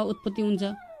जन्म वा उत्पत्ति हुन्छ,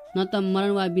 न त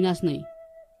मरण वा विनाश नै।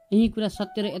 यही कुरा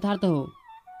सत्य र यथार्थ हो।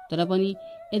 तर पनि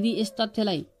यदि यस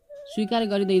तथ्यलाई स्वीकार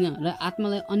गरिँदैन र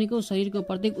आत्मालाई अनेकौं शरीरको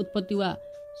प्रत्येक उत्पत्ति वा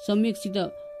संयोगसित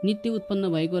नित्य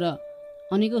उत्पन्न भएको र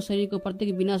अनेकौं शरीरको प्रत्येक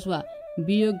विनाश वा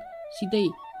वियोगसितै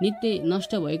नित्य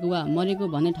नष्ट भएको वा मरेको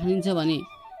भन्ने ठानिन्छ भने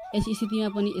यस स्थितिमा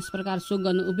पनि यस प्रकार शोक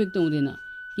गर्न उपयुक्त हुँदैन।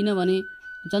 किनभने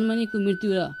जन्मनेको मृत्यु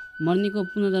र मर्नेको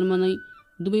पुनर्जन्म नै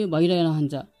दुवै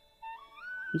भइरहन्छ।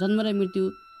 जन्म र मृत्यु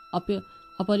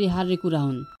अपरिहार्य कुरा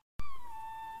हुन्।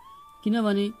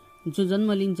 किनभने जो जन्म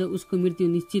लिन्छ उसको मृत्यु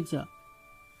निश्चित छ।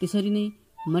 त्यसरी नै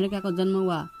मरेकाको जन्म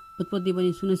वा उत्पत्ति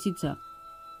पनि सुनिश्चित छ।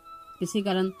 त्यसै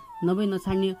कारण नभई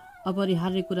नछाड्ने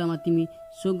अपरिहार्य कुरामा तिमी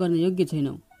शोक गर्न योग्य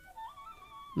छैनौ।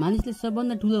 मानिसले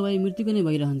सबभन्दा ठुलो भए मृत्युको नै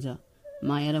भइरहन्छ।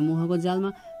 माया र मोहको जालमा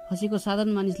फसेको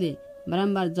साधारण मानिसले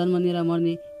बारम्बार जन्मने र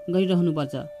मर्ने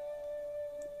गरिरहनुपर्छ।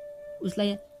 उसलाई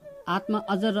आत्मा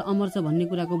अजर र अमर छ भन्ने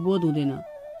कुराको बोध हुँदैन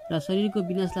र शरीरको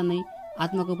विनाशलाई नै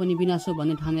आत्माको पनि विनाश हो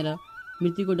भन्ने ठानेर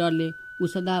मृत्युको डरले ऊ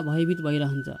सदा भयभीत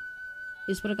भइरहन्छ।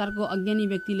 यस प्रकारको अज्ञानी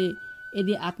व्यक्तिले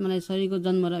यदि आत्मालाई शरीरको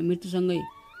जन्म र मृत्युसँगै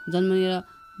जन्मनेर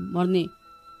मर्ने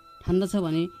ठान्दछ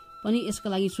भने पनि यसका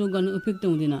लागि शोक गर्नु उपयुक्त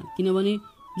हुँदैन, किनभने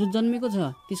जो जन्मेको छ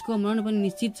त्यसको मरण पनि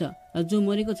निश्चित छ र जो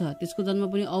मरेको छ त्यसको जन्म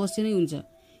पनि अवश्य नै हुन्छ।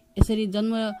 यसरी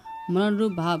जन्म र मरण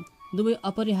रूप भाव दुवै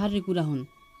अपरिहार्य कुरा हुन्।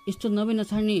 यस्तो नभई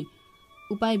नछाड्ने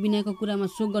उपाय बिनाको कुरामा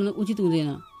शोक गर्न उचित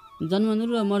हुँदैन। जन्मनु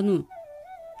र मर्नु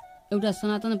एउटा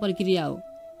सनातन प्रक्रिया हो,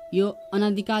 यो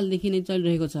अनादिकालदेखि नै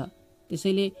चलिरहेको छ।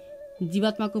 त्यसैले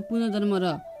जीवात्माको पुनर्जन्म र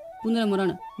पुनर्मरण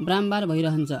बारम्बार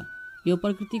भइरहन्छ। यो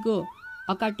प्रकृतिको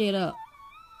अकाट्य र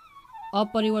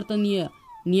अपरिवर्तनीय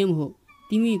नियम हो।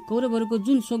 तिमी कौरवहरूको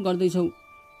जुन शोक गर्दैछौ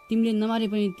तिमीले नमारे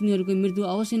पनि तिनीहरूको मृत्यु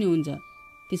अवश्य नै हुन्छ।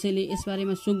 त्यसैले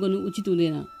यसबारेमा शोक गर्नु उचित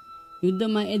हुँदैन।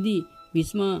 युद्धमा यदि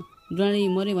भीष्म द्रोणादि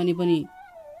मरे भने पनि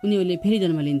उनीहरूले फेरि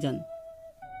जन्म लिन्छन्।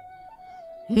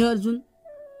 हे अर्जुन,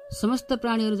 समस्त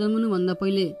प्राणीहरू जन्मनुभन्दा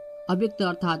पहिले अव्यक्त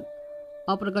अर्थात्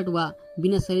अप्रकट वा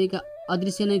बिना शरीरका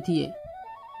अदृश्य नै थिए।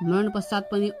 मरण पश्चात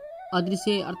पनि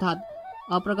अदृश्य अर्थात्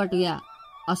अप्रकट या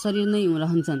अशरीर नै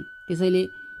रहन्छन्। त्यसैले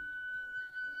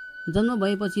जन्म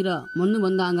भएपछि र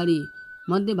मर्नुभन्दा अगाडि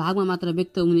मध्य भागमा मात्र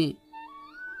व्यक्त हुने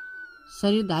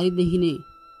शरीरधारी देखिने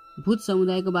भूत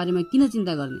समुदायको बारेमा किन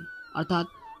चिन्ता गर्ने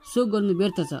अर्थात् शोक गर्नु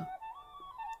व्यर्थ छ।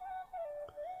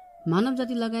 मानव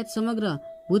जाति लगायत समग्र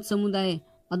भूत समुदाय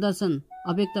अदर्शन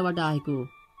अव्यक्तबाट आएको हो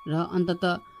र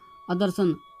अन्ततः अदर्शन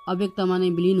अव्यक्तमा नै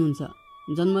विलीन हुन्छ।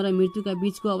 जन्म र मृत्युका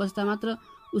बीचको अवस्था मात्र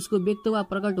उसको व्यक्त वा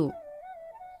प्रकट हो।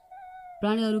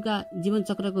 प्राणीहरूका जीवन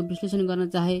चक्रको विश्लेषण गर्न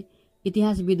चाहे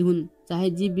इतिहासविद हुन्, चाहे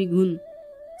जीवविज्ञ हुन्,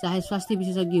 चाहे स्वास्थ्य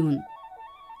विशेषज्ञ हुन्,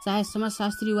 चाहे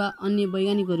समाजशास्त्री वा अन्य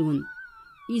वैज्ञानिकहरू हुन्,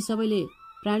 यी सबैले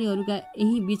प्राणीहरूका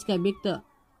यही बीचका व्यक्त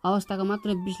अवस्थाको मात्र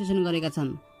विश्लेषण गरेका छन्।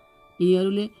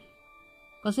 यिनीहरूले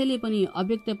कसैले पनि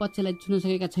अव्यक्त पक्षलाई छुन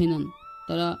सकेका छैनन्।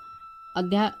 तर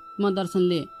अध्यात्म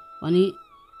दर्शनले भने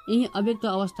यही अव्यक्त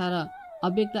अवस्था र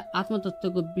अव्यक्त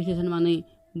आत्मतत्त्वको विश्लेषणमा नै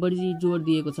बढी जोड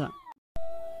दिएको छ।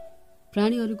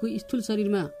 प्राणीहरूको स्थूल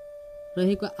शरीरमा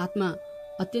रहेको आत्मा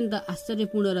अत्यन्त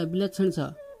आश्चर्यपूर्ण र विलक्षण छ।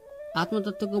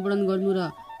 आत्मतत्त्वको वर्णन गर्नु र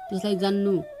त्यसलाई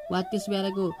जान्नु वा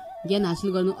त्यसबारेको ज्ञान हासिल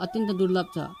गर्नु अत्यन्त दुर्लभ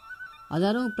छ।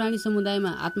 हजारौं प्राणी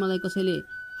समुदायमा आत्मालाई कसैले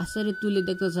आश्चर्य तुल्य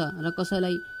देख्दछ र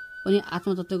कसैलाई पनि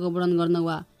आत्मतत्त्वको वर्णन गर्न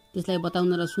वा त्यसलाई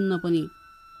बताउन र सुन्न पनि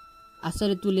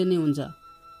आश्चर्य तुल्य नै हुन्छ।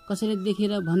 कसैले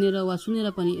देखेर भनेर वा सुनेर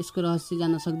पनि यसको रहस्य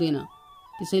जान्न सक्दैन।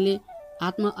 त्यसैले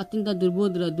आत्मा अत्यन्त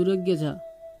दुर्बोध र दुर्योग्य छ।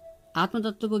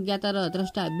 आत्मतत्त्वको ज्ञाता र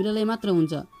द्रष्टा विरलै मात्र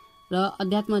हुन्छ र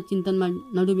अध्यात्म चिन्तनमा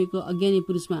नडुबेको अज्ञानी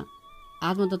पुरुषमा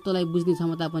आत्मतत्त्वलाई बुझ्ने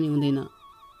क्षमता पनि हुँदैन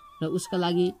र उसका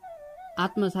लागि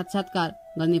आत्म साक्षात्कार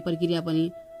गर्ने प्रक्रिया पनि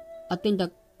अत्यन्त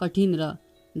कठिन र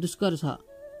दुष्कर छ।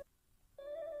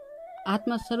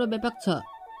 आत्मा सर्वव्यापक छ।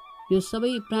 यो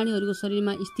सबै प्राणीहरूको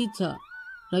शरीरमा स्थित छ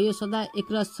र यो सदा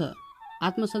एकरस छ।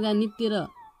 आत्मा सदा नित्य र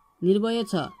निर्भय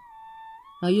छ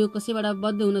र यो कसैबाट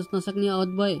बद्ध हुन नसक्ने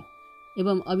अद्भय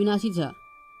एवं अविनाशी छ।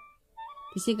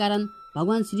 त्यसै कारण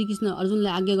भगवान श्रीकृष्ण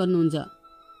अर्जुनलाई आज्ञा गर्नुहुन्छ,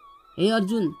 हे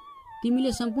अर्जुन,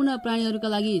 तिमीले सम्पूर्ण प्राणीहरूका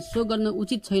लागि शोक गर्न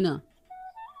उचित छैन।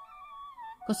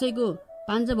 कसैको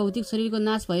पाञ्च भौतिक शरीरको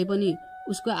नाश भए पनि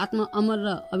उसको आत्मा अमर र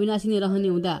अविनाशी नै रहने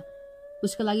हुँदा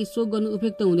उसका लागि शोक गर्नु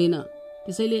उपयुक्त हुँदैन।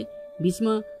 त्यसैले भीष्म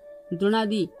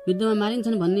द्रोणादि युद्धमा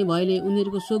मारिन्छन् भन्ने भयले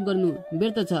उनीहरूको शोक गर्नु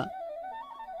व्यर्थ छ।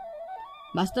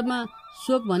 वास्तवमा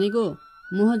शोक भनेको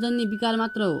मोहजन्य विकार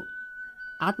मात्र हो।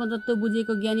 आत्मतत्त्व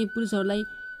बुझेको ज्ञानी पुरुषहरूलाई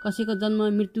कसैको जन्म,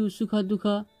 मृत्यु, सुख, दुःख,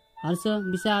 हर्ष,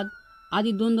 विषाद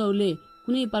आदि द्वन्द्वहरूले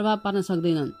कुनै प्रभाव पार्न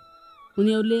सक्दैनन्।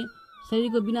 उनीहरूले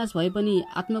शरीरको विनाश भए पनि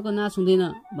आत्माको नाश हुँदैन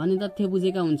भन्ने तथ्य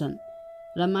बुझेका हुन्छन्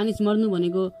र मानिस मर्नु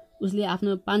भनेको उसले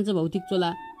आफ्नो पाञ्च भौतिक चोला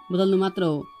बदल्नु मात्र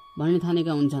हो भन्ने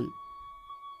ठानेका हुन्छन्।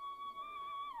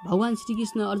 भगवान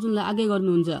श्रीकृष्ण अर्जुनलाई आज्ञा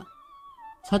गर्नुहुन्छ,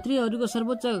 क्षत्रियहरूको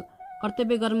सर्वोच्च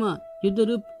कर्तव्य कर्म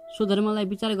युद्धरूप स्वधर्मलाई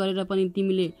विचार गरेर पनि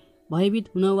तिमीले भयभीत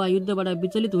हुन वा युद्धबाट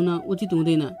विचलित हुन उचित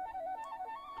हुँदैन।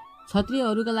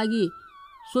 क्षत्रियहरूका लागि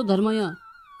स्वधर्मय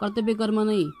कर्तव्य कर्म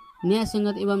नै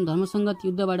न्यायसङ्गत एवं धर्मसङ्गत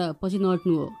युद्धबाट पछि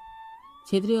नहट्नु हो।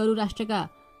 क्षेत्रीयहरू राष्ट्रका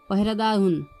पहरादार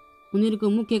हुन्। उनीहरूको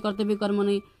मुख्य कर्तव्य कर्म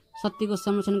नै सत्यको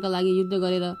संरक्षणका लागि युद्ध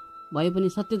गरेर भए पनि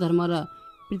सत्य धर्म र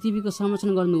पृथ्वीको संरक्षण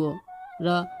गर्नु हो र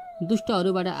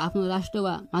दुष्टहरूबाट आफ्नो राष्ट्र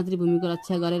वा मातृभूमिको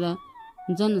रक्षा गरेर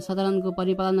जनसाधारणको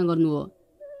परिपालना गर्नु हो।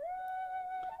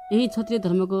 यही क्षत्रिय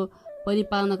धर्मको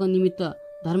परिपालनाको निमित्त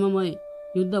धर्ममय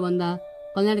युद्धभन्दा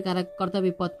कल्याणकारक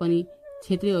कर्तव्य पथ पनि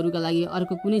क्षेत्रीयहरूका लागि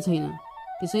अर्को कुनै छैन।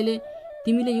 त्यसैले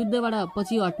तिमीले युद्धबाट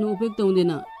पछि हट्नु उपयुक्त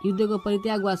हुँदैन। युद्धको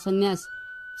परित्याग वा सन्यास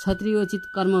क्षत्रियोचित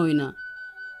कर्म होइन।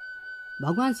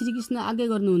 भगवान श्रीकृष्ण आज्ञा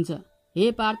गर्नुहुन्छ,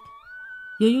 हे पार्थ,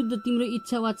 यो युद्ध तिम्रो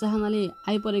इच्छा वा चाहनाले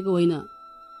आइपरेको होइन।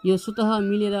 यो स्वतः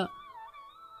मिलेर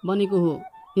बनेको हो।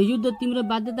 यो युद्ध तिम्रो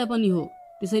बाध्यता पनि हो।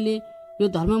 त्यसैले यो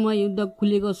धर्ममय युद्ध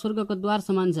खुलेको स्वर्गको द्वार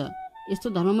समान छ। यस्तो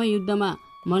धर्ममय युद्धमा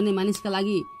मर्ने मानिसका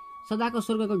लागि सदाको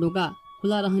स्वर्गको ढोका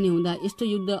खुला रहने हुँदा यस्तो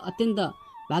युद्ध अत्यन्त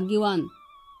भाग्यवान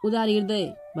उदार हृदय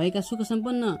भएका सुख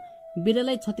सम्पन्न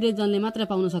वीरलाई क्षत्रिय जनले मात्र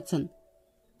पाउन सक्छन्।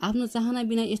 आफ्नो चाहना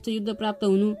बिना यस्तो युद्ध प्राप्त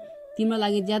हुनु तिम्रो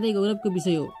लागि ज्यादै गौरवको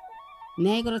विषय हो।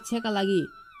 न्यायको रक्षाका लागि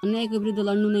अन्यायको विरुद्ध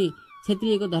लड्नु नै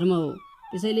क्षत्रियको धर्म हो।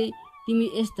 त्यसैले तिमी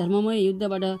यस धर्ममय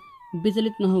युद्धबाट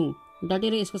विचलित नहौ,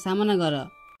 डटेर यसको सामना गर।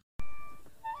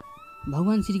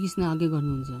 भगवान श्रीकृष्ण आज्ञा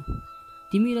गर्नुहुन्छ,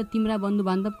 तिमी र तिम्रा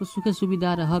बन्धुबान्धवको सुख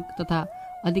सुविधा र हक तथा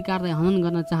अधिकारलाई हनन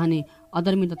गर्न चाहने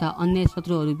अधर्मी तथा अन्याय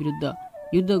शत्रुहरू विरुद्ध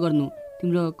युद्ध गर्नु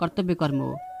तिम्रो कर्तव्य कर्म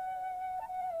हो।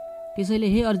 त्यसैले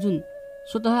हे अर्जुन,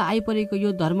 स्वतः आइपरेको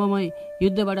यो धर्ममय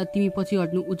युद्धबाट तिमी पछि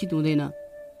हट्नु उचित हुँदैन।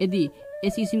 यदि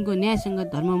यस किसिमको न्यायसङ्गत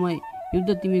धर्ममय युद्ध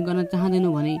तिमी गर्न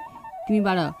चाहँदैनौ भने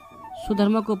तिमीबाट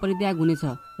स्वधर्मको परित्याग हुनेछ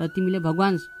र तिमीले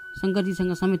भगवान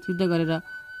शङ्करजीसँग समेत युद्ध गरेर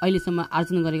अहिलेसम्म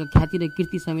आर्जन गरेको ख्याति र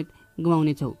कीर्ति समेत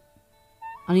गुमाउनेछौ।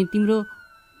 अनि तिम्रो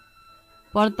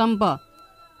परतम्प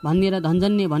भन्ने र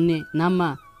धनजन्य भन्ने नाममा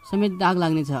समेत दाग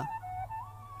लाग्नेछ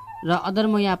र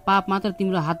अधर्म या पाप मात्र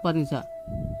तिम्रो हात पर्नेछ।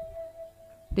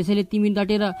 त्यसैले तिमी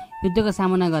डटेर युद्धको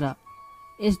सामना गर।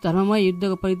 यस धर्ममय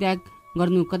युद्धको परित्याग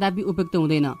गर्नु कदापि उपयुक्त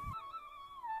हुँदैन।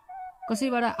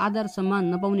 कसैबाट आदर सम्मान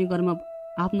नपाउने कर्म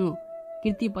आफ्नो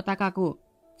कीर्ति पताकाको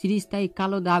चिरस्थायी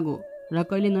कालो दाग हो र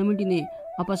कहिले नमेटिने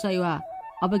अपशय वा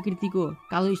अपकीर्तिको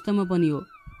कालो स्तम्भ पनि हो।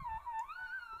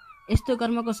 यस्तो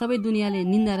कर्मको सबै दुनियाँले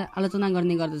निन्दा र आलोचना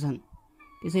गर्ने गर्दछन्।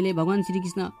 त्यसैले भगवान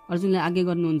श्रीकृष्ण अर्जुनलाई आज्ञा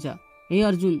गर्नुहुन्छ, हे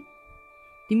अर्जुन,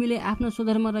 तिमीले आफ्नो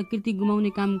स्वधर्म र कीर्ति गुमाउने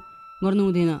काम गर्नु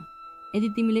हुँदैन। यदि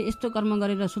तिमीले यस्तो कर्म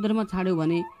गरेर स्वधर्म छाड्यौ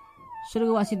भने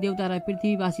स्वर्गवासी देवता र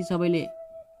पृथ्वीवासी सबैले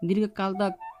दीर्घकाल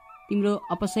तक तिम्रो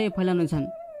अपशय फैलाउनेछन्।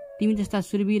 तिमी जस्ता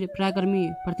सुरवीर, पराक्रमी,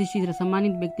 प्रतिष्ठित र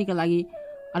सम्मानित व्यक्तिका लागि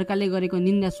अर्काले गरेको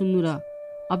निन्दा सुन्नु र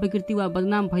अपकीर्ति वा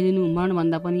बदनाम फैलिनु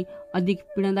मरणभन्दा पनि अधिक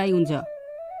पीडादायी हुन्छ।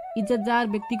 इज्जतदार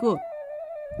व्यक्तिको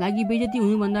लागि बेइज्जती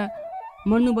हुनुभन्दा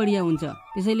मर्नु बढिया हुन्छ।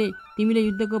 त्यसैले तिमीले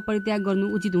युद्धको परित्याग गर्नु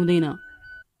उचित हुँदैन।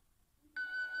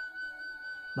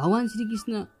 भगवान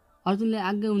श्रीकृष्ण अर्जुनलाई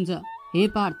आज्ञा हुन्छ, हे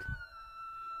पार्थ,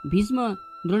 भीष्म,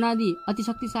 द्रोणादि अति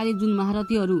शक्तिशाली जुन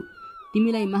महारथीहरू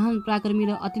तिमीलाई महान पराक्रमी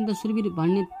र अत्यन्त सुरवीर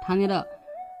भन्ने ठानेर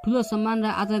ठुलो सम्मान र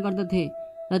आदर गर्दथे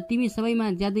र तिमी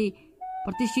सबैमा ज्यादै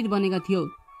प्रतिष्ठित बनेका थियौ,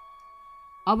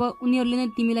 अब उनीहरूले नै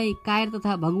तिमीलाई कायर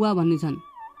तथा भगुवा भन्नेछन्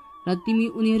र तिमी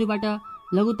उनीहरूबाट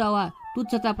लघुता वा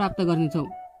तुच्छता प्राप्त गर्नेछौ।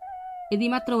 यदि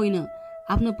मात्र होइन,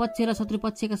 आफ्नो पक्ष र शत्रु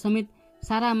पक्षका समेत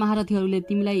सारा महारथीहरूले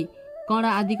तिमीलाई कणा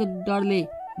आदिको डरले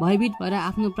भयभीत भएर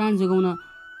आफ्नो प्राण जोगाउन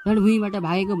रणभूमिबाट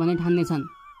भागेको भन्ने ठान्नेछन्।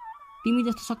 तिमी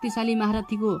जस्तो शक्तिशाली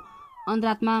महारथीको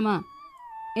अन्तरात्मामा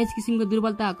यस किसिमको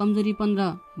दुर्बलता, कमजोरीपन र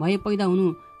भय पैदा हुनु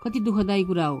कति दुःखदायी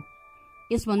कुरा हो।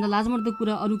 यसभन्दा लाजमर्दो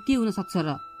कुरा अरू के हुन सक्छ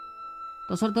र?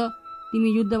 तसर्थ तिमी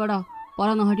युद्धबाट पर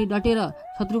नहटी डटेर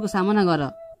शत्रुको सामना गर।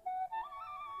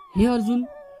 हे अर्जुन,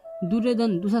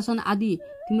 दुर्योधन, दुशासन आदि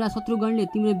तिम्रा शत्रुगणले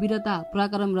तिम्रो वीरता,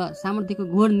 पराक्रम र सामर्थ्यको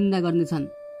घोर निन्दा गर्नेछन्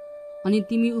अनि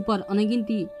तिमी उप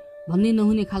अनगिन्ती भन्ने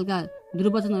नहुने खालका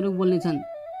दुर्वचनहरू बोल्नेछन्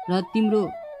र तिम्रो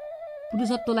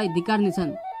पुरुषत्वलाई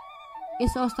धिक्कार्नेछन्।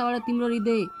 यस अवस्थाबाट तिम्रो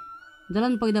हृदय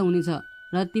जलन पैदा हुनेछ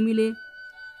र तिमीले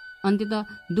अन्ततः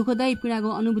दुःखदायी पीडाको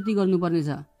अनुभूति गर्नुपर्नेछ।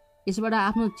 यसबाट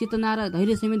आफ्नो चेतना र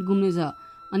धैर्य समेत गुम्नेछ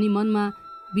अनि मनमा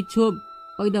विक्षोभ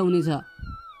पैदा हुनेछ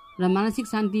र मानसिक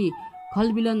शान्ति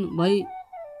खलबिलन भई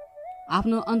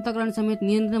आफ्नो अन्तःकरण समेत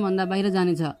नियन्त्रणभन्दा बाहिर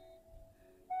जानेछ।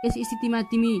 यस स्थितिमा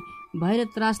तिमी भय र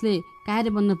त्रासले कायर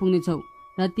बन्न पुग्नेछौ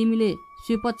र तिमीले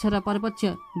स्वपक्ष र परपक्ष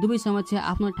दुवै समक्ष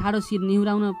आफ्नो ठाडो शिर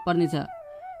निहुराउन पर्नेछ।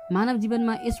 मानव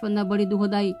जीवनमा यसभन्दा बढी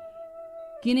दुःखदायी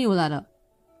के नै होला र?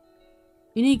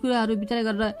 यिनै कुराहरू विचार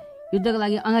गरेर युद्धका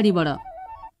लागि अगाडि बढ।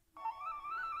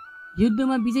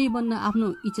 युद्धमा विजयी बन्न आफ्नो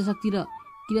इच्छाशक्ति र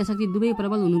क्रियाशक्ति दुवै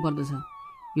प्रबल हुनुपर्दछ।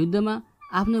 युद्धमा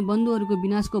आफ्नो बन्धुहरूको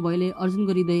विनाशको भयले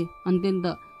अर्जुनको हृदय अत्यन्त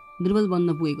दुर्बल बन्न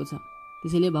पुगेको छ।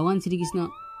 त्यसैले भगवान श्रीकृष्ण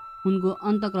उनको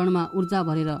अन्तःकरणमा ऊर्जा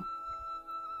भरेर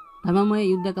धर्ममय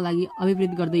युद्धका लागि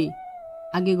अभिप्रेत गर्दै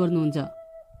आज्ञा गर्नुहुन्छ,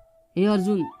 हे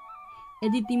अर्जुन,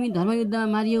 यदि तिमी धर्मयुद्धमा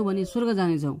मारियौ भने स्वर्ग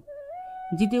जानेछौ,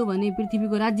 जित्यौ भने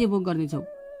पृथ्वीको राज्य भोग गर्नेछौ।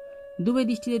 दुवै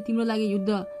दृष्टिले तिम्रो लागि युद्ध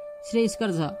श्रेयस्कर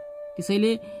छ।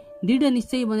 त्यसैले दृढ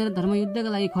निश्चय बनेर धर्मयुद्धका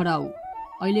लागि खडा हौ।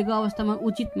 अहिलेको अवस्थामा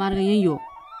उचित मार्ग यही हो।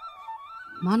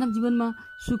 मानव जीवनमा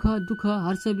सुख, दुःख,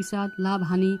 हर्ष, विषाद, लाभ,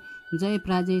 हानि, जय,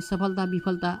 पराजय, सफलता,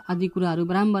 विफलता आदि कुराहरू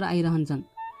बारम्बार आइरहन्छन्।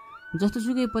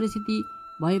 जस्तोसुकै परिस्थिति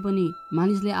भए पनि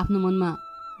मानिसले आफ्नो मनमा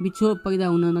विक्षोभ पैदा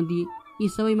हुन नदिई यी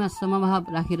सबैमा समभाव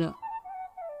राखेर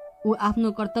ऊ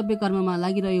आफ्नो कर्तव्य कर्ममा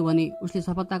लागिरह्यो भने उसले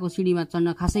सफलताको सिँढीमा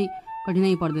चढ्न खासै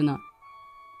कठिनाइ पर्दैन।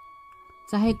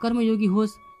 चाहे कर्मयोगी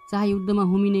होस्, चाहे युद्धमा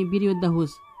होमिने वीर योद्धा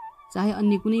होस्, चाहे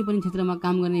अन्य कुनै पनि क्षेत्रमा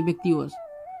काम गर्ने व्यक्ति होस्,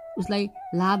 उसलाई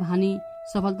लाभ हानि,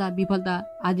 सफलता विफलता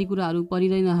आदि कुराहरू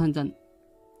परिरहन्छन्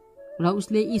र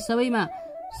उसले यी सबैमा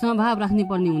समभाव राख्ने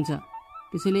पर्ने हुन्छ।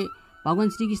 त्यसैले भगवान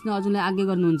श्रीकृष्ण अर्जुनलाई आज्ञा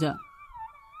गर्नुहुन्छ,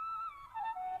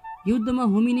 युद्धमा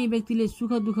होमिने व्यक्तिले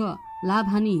सुख दुःख, लाभ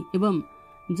हानि एवं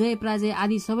जय पराजय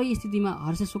आदि सबै स्थितिमा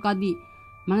हर्ष शोकादि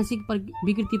मानसिक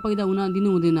विकृति पैदा हुन दिनु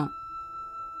हुँदैन।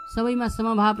 सबैमा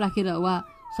समभाव राखेर वा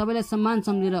सबैलाई सम्मान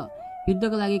सम्झेर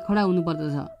युद्धको लागि खडा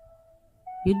हुनुपर्दछ।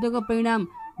 युद्धको परिणाम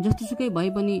जस्तोसुकै भए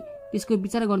पनि त्यसको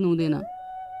विचार गर्नु हुँदैन।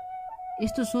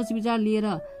 यस्तो सोच विचार लिएर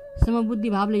समबुद्धि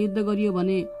भावले युद्ध गरियो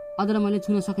भने अधर्मले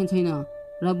छुन सकिन्छैन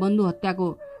र बन्धु हत्याको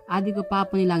आदिको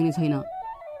पाप पनि लाग्ने छैन।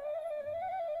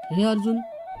 हे अर्जुन,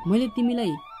 मैले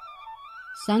तिमीलाई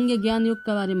सांख्य ज्ञान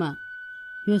योगका बारेमा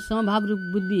यो समभाव रूप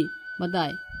बुद्धि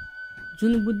बताए,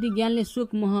 जुन बुद्धि ज्ञानले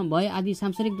शोक मोह भय आदि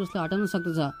सांसारिक दोषलाई हटाउन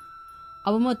सक्दछ।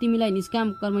 अब म तिमीलाई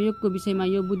निष्काम कर्मयोगको विषयमा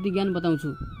यो बुद्धि ज्ञान बताउँछु।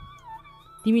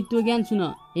 तिमी त्यो ज्ञान सुन।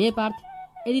 हे पार्थ,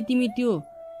 यदि तिमी त्यो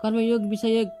कर्मयोग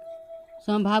विषयक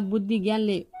समभाव बुद्धि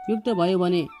ज्ञानले युक्त भयो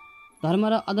भने धर्म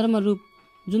र अधर्म रूप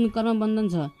जुन कर्म बन्धन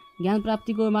छ, ज्ञान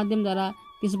प्राप्तिको माध्यमद्वारा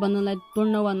त्यस बन्धनलाई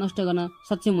तोड्न वा नष्ट गर्न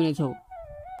सक्षम हुनेछौ।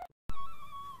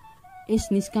 यस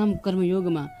निष्काम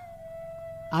कर्मयोगमा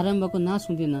आरम्भको नाश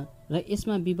हुँदैन र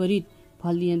यसमा विपरीत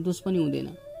फल दिने दोष पनि हुँदैन।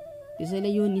 त्यसैले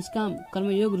यो निष्काम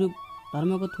कर्मयोग रूप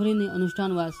धर्मको थोरै नै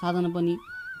अनुष्ठान वा साधना पनि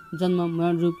जन्म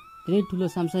मरण रूप धेरै ठुलो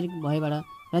सांसारिक भयबाट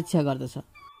रक्षा गर्दछ।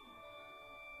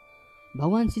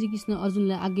 भगवान श्रीकृष्ण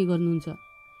अर्जुनलाई आज्ञा गर्नुहुन्छ,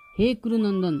 हे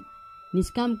कुरुनन्दन,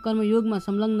 निष्काम कर्मयोगमा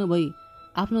संलग्न भई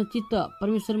आफ्नो चित्त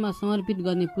परमेश्वरमा समर्पित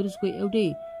गर्ने पुरुषको एउटै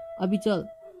अविचल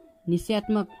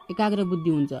निश्चयात्मक एकाग्र बुद्धि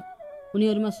हुन्छ।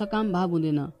 उनीहरूमा सकाम भाव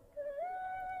हुँदैन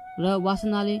र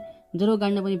वासनाले जरो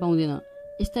गाड्न पनि पाउँदैन।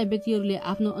 यस्ता व्यक्तिहरूले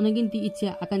आफ्नो अनगिन्ती इच्छा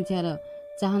आकांक्षा र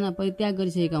चाहना परित्याग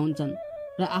गरिसकेका हुन्छन्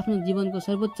र आफ्नो जीवनको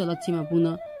सर्वोच्च लक्ष्यमा पुग्न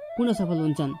पूर्ण सफल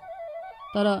हुन्छन्।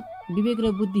 तर विवेक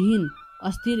र बुद्धिहीन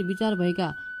अस्थिर विचार भएका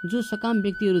जो सकाम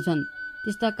व्यक्तिहरू छन्,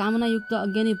 त्यस्ता कामनायुक्त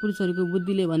अज्ञानी पुरुषहरूको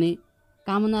बुद्धिले भने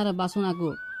कामना र वासनाको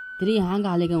धेरै हाँगा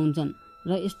हालेका हुन्छन्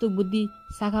र यस्तो बुद्धि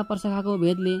शाखा प्रशाखाको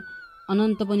भेदले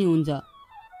अनन्त पनि हुन्छ।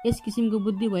 यस किसिमको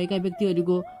बुद्धि भएका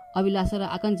व्यक्तिहरूको अभिलाषा र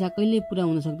आकांक्षा कहिल्यै पूरा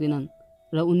हुन सक्दैनन्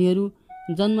र उनीहरू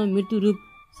जन्म मृत्यु रूप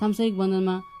सांसारिक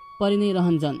बन्धनमा परि नै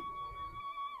रहन्छन्।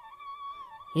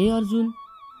 हे अर्जुन,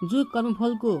 जो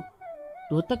कर्मफलको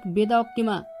द्योतक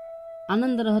वेदावाक्यमा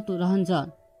आनन्द रहन्छ,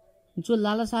 जो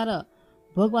लालसा र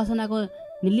भोग वासनाको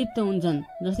निर्लिप्त हुन्छन्,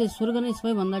 जसले स्वर्ग नै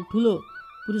सबैभन्दा ठुलो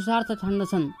पुरुषार्थ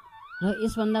ठान्दछन् र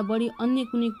यसभन्दा बढी अन्य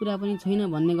कुनै कुरा पनि छैन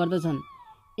भन्ने गर्दछन्,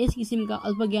 यस किसिमका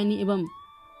अल्पज्ञानी एवं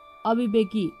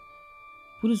अविवेकी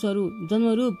पुरुषहरू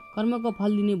जन्मरूप कर्मको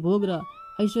फल दिने भोग र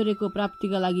ऐश्वर्यको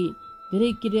प्राप्तिका लागि धेरै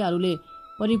क्रियाहरूले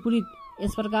परिपूरित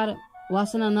यस प्रकार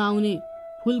वासना नआउने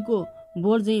फूलको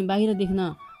बोट चाहिँ बाहिर देख्न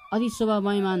अति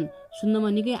शोभामयमान सुन्नमा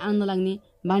निकै आनन्द लाग्ने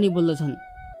बाणी बोल्दछन्।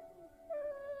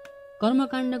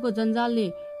 कर्मकाण्डको जन्जालले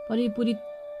परिपूरित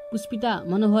पुष्पिता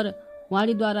मनोहर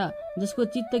वाणीद्वारा जसको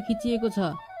चित्त खिचिएको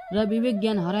छ र विवेक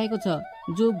ज्ञान हराएको छ,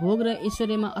 जो भोग र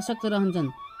ऐश्वर्यमा असक्त रहन्छन्,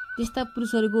 त्यस्ता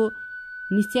पुरुषहरूको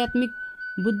निश्चयात्मिक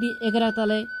बुद्धि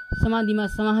एकाग्रतालाई समाधिमा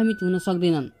समाहित हुन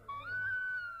सक्दैनन्।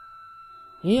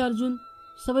 हे अर्जुन,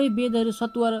 सबै वेदहरू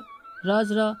सत्व, रज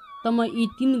र तम यी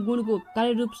 3 गुणको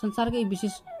कार्यरूप संसारकै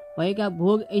विशेष भएका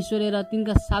भोग ऐश्वर्य र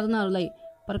तिनका साधनाहरूलाई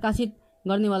प्रकाशित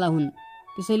गर्नेवाला हुन्।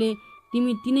 त्यसैले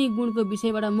तिमी तीनै गुणको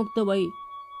विषयबाट मुक्त भई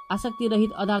आसक्ति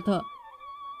रहित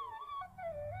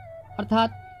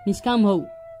अर्थात् निष्काम हौ।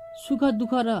 सुख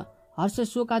दुःख र हर्ष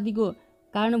शोक आदिको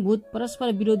कारणभूत परस्पर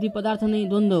विरोधी पदार्थ नै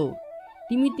द्वन्द्व हो।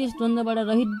 तिमी त्यस द्वन्द्वबाट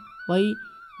रहित भई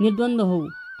निर्द्वन्द्व हौ।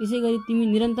 त्यसै गरी तिमी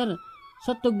निरन्तर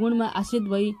सत्व गुणमा आश्रित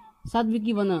भई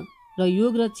सात्विकी बन र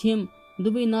योग र क्षेम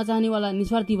दुवै नचाहनेवाला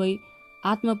निस्वार्थी भई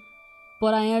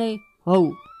आत्मपरायण हौ।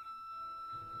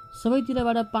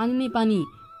 सबैतिरबाट पानी नै पानी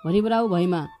भरिभराउ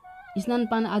भएमा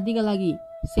स्नानपान आदिका लागि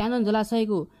सानो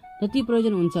जलाशयको जति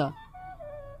प्रयोजन हुन्छ,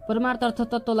 परमार्थ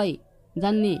तत्त्वलाई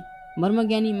जान्ने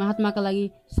मर्मज्ञानी महात्माका लागि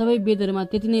सबै वेदहरूमा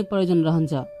त्यति नै प्रयोजन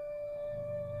रहन्छ।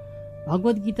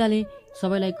 भगवत गीताले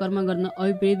सबैलाई कर्म गर्न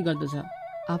अभिप्रेरित गर्दछ।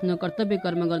 आफ्नो कर्तव्य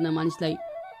कर्म गर्न मानिसलाई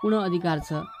पूर्ण अधिकार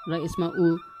छ र यसमा ऊ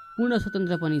पूर्ण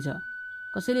स्वतन्त्र पनि छ।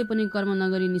 कसैले पनि कर्म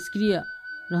नगरी निष्क्रिय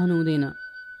रहनु हुँदैन।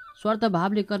 स्वार्थ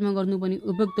भावले कर्म गर्नु पनि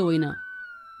उपयुक्त होइन।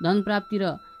 धन प्राप्ति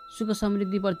र सुख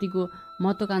समृद्धिप्रतिको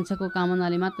महत्त्वाकांक्षाको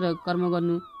कामनाले मात्र कर्म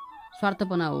गर्नु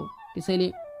स्वार्थपना हो। त्यसैले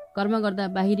कर्म गर्दा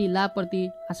बाहिरी लाभप्रति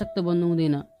आसक्त बन्नु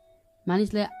हुँदैन।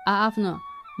 मानिसलाई आआफ्नो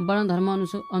वर्ण धर्म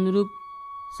अनुरूप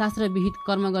शास्त्रविहित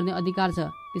कर्म गर्ने अधिकार छ।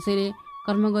 त्यसैले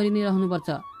कर्म गरि नै रहनुपर्छ।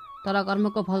 तर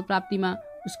कर्मको फल प्राप्तिमा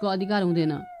उसको अधिकार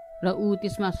हुँदैन। र ऊ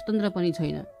त्यसमा स्वतन्त्र पनि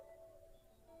छैन।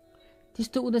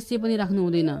 त्यस्तो उद्देश्य पनि राख्नु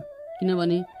हुँदैन,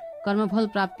 किनभने कर्मफल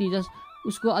प्राप्ति जस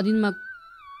उसको अधीनमा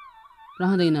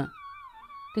रहँदैन।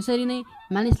 त्यसरी नै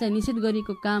मानिसलाई निषेध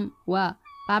गरिएको काम वा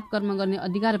पाप कर्म गर्ने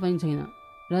अधिकार पनि छैन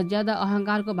र ज्यादा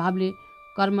अहङ्कारको भावले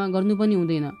कर्म गर्नु पनि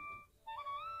हुँदैन।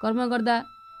 कर्म गर्दा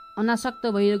अनासक्त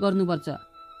भएर गर्नुपर्छ।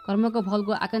 कर्मको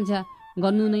फलको आकाङ्क्षा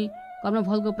गर्नु नै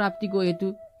कर्मफलको प्राप्तिको हेतु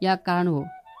या कारण हो।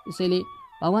 त्यसैले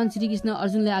भगवान श्रीकृष्ण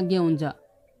अर्जुनलाई आज्ञा हुन्छ,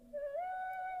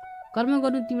 कर्म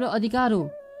गर्नु तिम्रो अधिकार हो,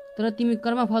 तर तिमी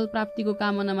कर्मफल प्राप्तिको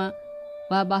कामनामा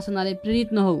वा वासनाले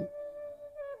प्रेरित नहौ।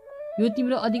 यो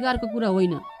तिम्रो अधिकारको कुरा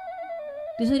होइन।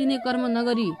 त्यसरी नै कर्म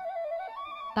नगरी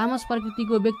तामस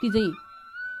प्रकृतिको व्यक्ति चाहिँ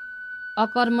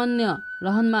अकर्मण्य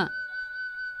रहनमा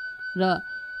र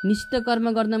निश्चित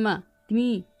कर्म गर्नमा तिमी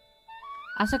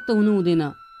आसक्त हुनु हुँदैन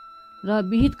र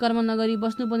विहित कर्म नगरी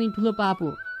बस्नु पनि ठुलो पाप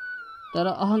हो। तर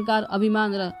अहङ्कार, अभिमान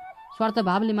र स्वार्थ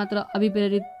भावले मात्र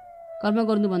अभिप्रेरित कर्म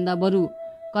गर्नुभन्दा बरु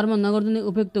कर्म नगर्नु नै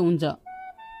उपयुक्त हुन्छ।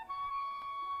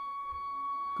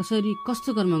 कसरी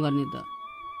कस्तो कर्म गर्ने त?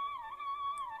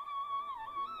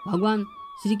 भगवान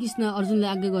श्रीकृष्ण अर्जुनलाई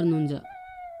आज्ञा गर्नुहुन्छ,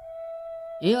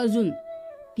 हे अर्जुन,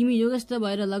 तिमी योगस्थ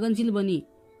भएर लगनशील बनी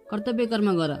कर्तव्य कर्म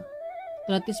गर,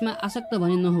 तर त्यसमा आसक्त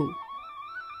भने नहौ।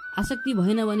 आसक्ति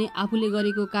भएन भने आफूले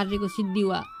गरेको कार्यको सिद्धि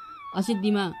वा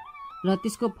असिद्धिमा र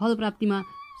त्यसको फल प्राप्तिमा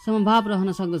समभाव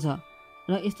रहन सक्दछ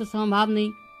र यस्तो समभाव नै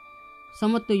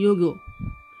समत्व योग हो।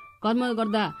 कर्म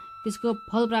गर्दा त्यसको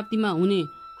फल प्राप्तिमा हुने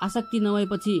आसक्ति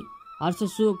नभएपछि हर्ष,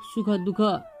 शोक, सुख, दुःख,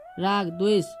 राग,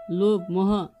 द्वेष, लोभ,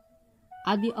 मोह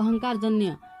आदि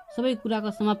अहङ्कारजन्य सबै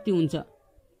कुराको समाप्ति हुन्छ।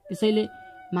 त्यसैले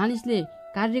मानिसले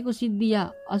कार्यको सिद्धि या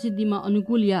असिद्धिमा,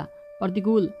 अनुकूल या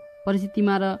प्रतिकूल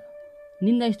परिस्थितिमा र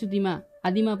निन्दा स्तुतिमा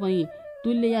आदिमा पनि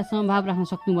तुल्य या समभाव राख्न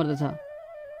सक्नुपर्दछ।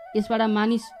 यसबाट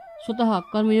मानिस स्वतः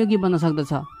कर्मयोगी बन्न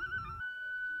सक्दछ।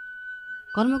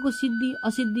 कर्मको सिद्धि,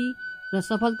 असिद्धि र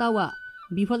सफलता वा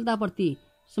विफलताप्रति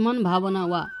समान भावना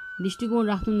वा दृष्टिकोण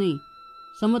राख्नु नै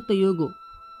समत्व योग हो।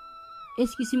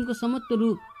 यस किसिमको समत्व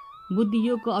रूप बुद्धि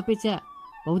योगको अपेक्षा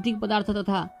भौतिक पदार्थ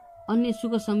तथा अन्य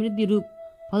सुख समृद्धि रूप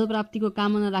फल प्राप्तिको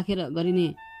कामना राखेर गरिने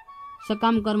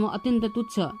सकाम कर्म अत्यन्त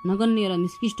तुच्छ, नगण्य र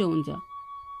निष्कृष्ट हुन्छ।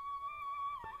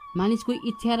 मानिसको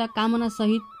इच्छा र कामना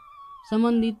सहित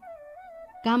सम्बन्धित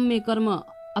काम्य कर्म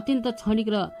अत्यन्त क्षणिक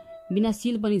र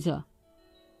विनाशील पनि छ,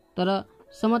 तर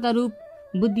समता रूप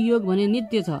बुद्धि योग भने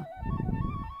नित्य छ।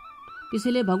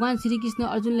 त्यसैले भगवान श्रीकृष्ण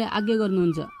अर्जुनलाई आज्ञा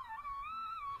गर्नुहुन्छ,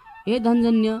 हे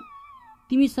धनजन्य,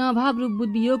 तिमी समभाव रूप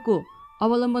बुद्धि योगको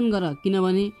अवलम्बन गर,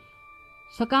 किनभने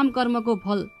सकाम कर्मको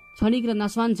फल क्षणिक र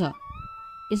नाशवान छ।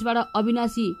 यसबाट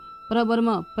अविनाशी परब्रह्म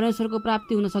परमेश्वरको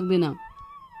प्राप्ति हुन सक्दैन।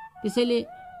 त्यसैले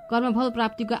कर्मफल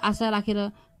प्राप्तिको आशा राखेर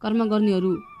कर्म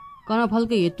गर्नेहरू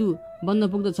कर्मफलकै हेतु बन्न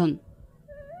पुग्दछन्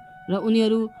र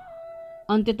उनीहरू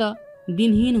अन्ततः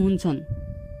दिनहीन हुन्छन्।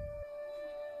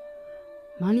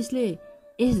 मानिसले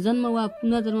यस जन्म वा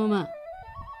पुनर्जन्ममा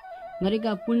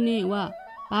गरेका पुण्य वा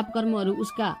पाप कर्महरू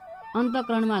उसका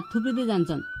अन्तःकरणमा थुप्रिँदै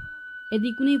जान्छन्। यदि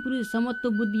कुनै पुरुष समत्व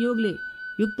बुद्धि योगले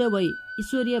युक्त भई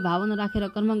ईश्वरीय भावना राखेर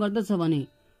कर्म गर्दछ भने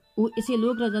ऊ यसै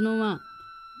लोक र जन्ममा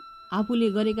आफूले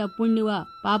गरेका पुण्य वा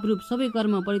पाप रूप सबै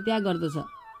कर्म परित्याग गर्दछ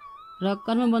र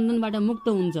कर्मबन्धनबाट मुक्त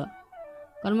हुन्छ।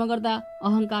 कर्म गर्दा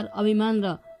अहङ्कार, अभिमान र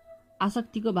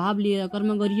आसक्तिको भाव लिएर कर्म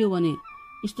गरियो भने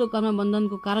यस्तो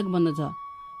कर्मबन्धनको कारक बन्दछ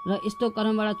र यस्तो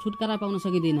कर्मबाट छुटकारा पाउन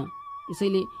सकिँदैन।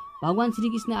 त्यसैले भगवान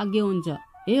श्रीकृष्ण आज्ञा हुन्छ,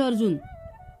 हे अर्जुन,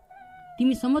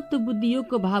 तिमी समत्व बुद्धि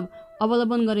योगको भाव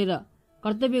अवलम्बन गरेर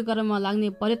कर्तव्य कर्ममा लाग्ने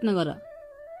प्रयत्न गर।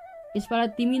 यसबाट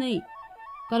तिमी नै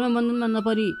कर्मबन्धनमा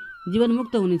नपरी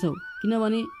जीवनमुक्त हुनेछौ,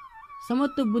 किनभने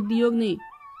समत्व बुद्धि योग नै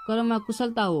कर्ममा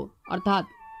कुशलता हो, अर्थात्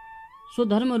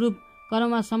स्वधर्म रूप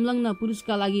कर्ममा संलग्न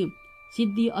पुरुषका लागि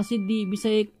सिद्धि असिद्धि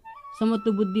विषयक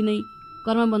समत्व बुद्धि नै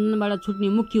कर्मबन्धनबाट छुट्ने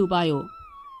मुख्य उपाय हो।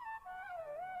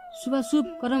 शुभाशुभ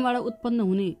कर्मबाट उत्पन्न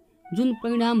हुने जुन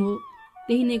परिणाम हो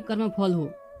त्यही नै कर्मफल हो।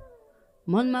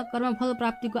 मनमा कर्मफल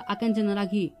प्राप्तिको आकाङ्क्षा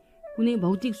नराखी कुनै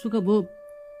भौतिक सुख भोग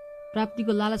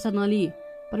प्राप्तिको लालसा नलिई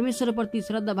परमेश्वरप्रति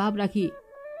श्रद्धा भाव राखी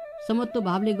समत्व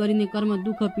भावले गरिने कर्म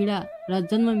दुःख, पीडा र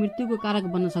जन्म मृत्युको कारक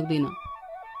बन्न सक्दैन।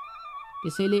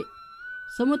 त्यसैले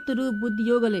समत्व रूप बुद्धि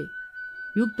योगले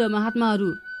युक्त महात्माहरू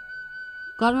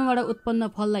कर्मबाट उत्पन्न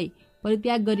फललाई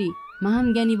परित्याग गरी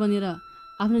महान ज्ञानी बनेर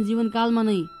आफ्नो जीवनकालमा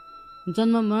नै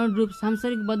जन्म मरण रूप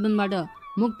सांसारिक बन्धनबाट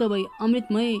मुक्त भई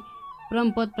अमृतमय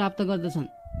परमपद प्राप्त गर्दछन्।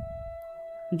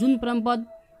 जुन परमपद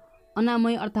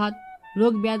अनामय अर्थात्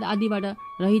रोग व्याध आदिबाट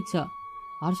रहित छ,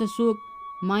 हर्ष, शोक,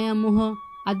 माया, मोह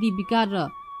आदि विकार र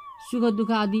सुख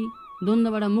दुःख आदि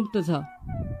द्वन्द्वबाट मुक्त छ,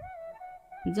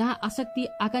 जहाँ आसक्ति,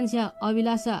 आकाङ्क्षा,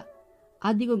 अभिलाषा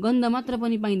आदिको गन्ध मात्र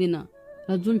पनि पाइँदैन र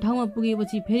र जुन ठाउँमा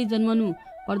पुगेपछि फेरि जन्मनु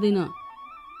पर्दैन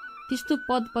त्यस्तो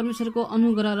पद परमेश्वरको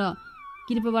अनुग्रह र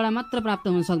कृपाबाट मात्र प्राप्त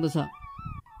हुन सक्दछ।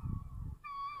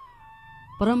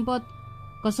 परमपद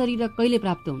कसरी र कहिले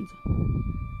प्राप्त हुन्छ?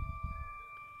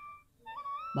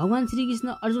 भगवान श्रीकृष्ण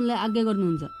अर्जुनलाई आज्ञा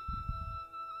गर्नुहुन्छ,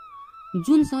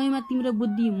 जुन समयमा तिम्रो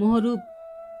बुद्धि मोहरूप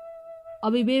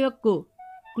अविवेकको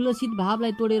कुलसित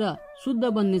भावलाई तोडेर शुद्ध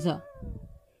बन्नेछ,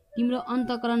 तिम्रो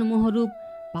अन्तःकरण मोहरूप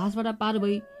भासबाट पार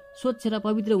भई स्वच्छ र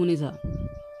पवित्र हुनेछ,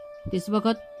 त्यस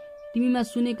बखत तिमीमा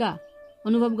सुनेका,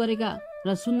 अनुभव गरेका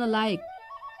र सुन्न लायक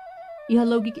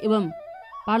इहलौकिक एवं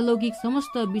पारलौकिक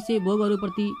समस्त विषय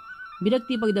भोगहरूप्रति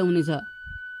विरक्ति पैदा हुनेछ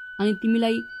अनि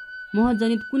तिमीलाई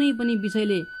मोहजनित कुनै पनि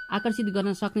विषयले आकर्षित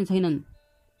गर्न सक्ने छैनन्।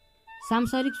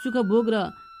 सांसारिक सुख भोग र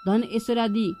धन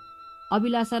ऐश्वर्यादि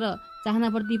अभिलाषा र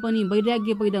चाहनाप्रति पनि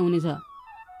वैराग्य पैदा हुनेछ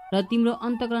र तिम्रो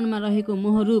अन्तःकरणमा रहेको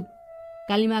मोहरूप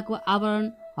कालिमाको आवरण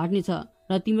हट्नेछ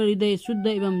र तिम्रो हृदय शुद्ध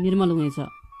एवं निर्मल हुनेछ।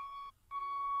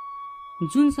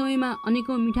 जुन समयमा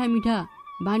अनेकौं मिठा मिठा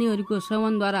वाणीहरूको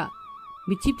श्रवणद्वारा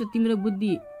विक्षिप्त तिम्रो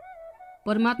बुद्धि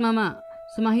परमात्मामा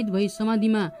समाहित भई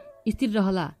समाधिमा स्थिर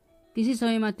रहला, त्यसै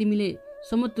समयमा तिमीले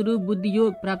समुत्त रूप बुद्धि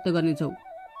योग प्राप्त गर्नेछौ।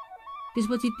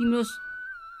 त्यसपछि तिम्रो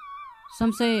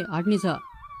संशय हट्नेछ,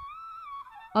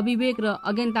 अविवेक र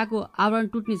अज्ञानताको आवरण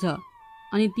टुट्नेछ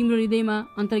अनि तिम्रो हृदयमा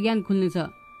अन्तर्ज्ञान खुल्नेछ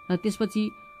र त्यसपछि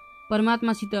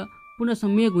परमात्मासित पूर्ण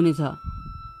संयोग हुनेछ।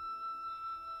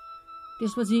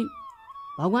 त्यसपछि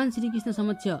भगवान श्रीकृष्ण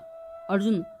समक्ष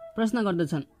अर्जुन प्रश्न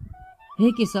गर्दछन्,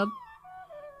 हे केशव,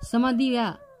 समाधि या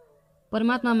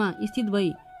परमात्मामा स्थित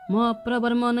भई म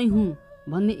परब्रह्म नै हुँ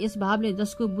भन्ने यस भावले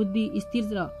जसको बुद्धि स्थिर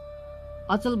र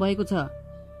अचल भएको छ,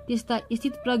 त्यस्ता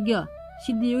स्थित प्रज्ञ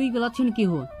सिद्धयोगीको लक्षण के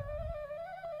हो?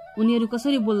 उनीहरू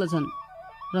कसरी बोल्दछन्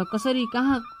र कसरी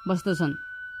कहाँ बस्दछन्,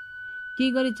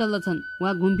 के गरी चल्दछन्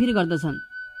वा घुमफिर गर्दछन्?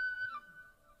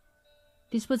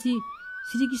 त्यसपछि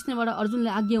श्रीकृष्णबाट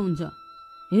अर्जुनलाई आज्ञा हुन्छ,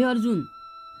 हे अर्जुन,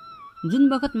 जुन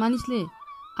बखत मानिसले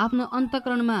आफ्नो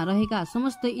अन्तःकरणमा रहेका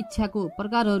समस्त इच्छाको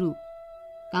प्रकारहरू,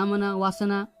 कामना,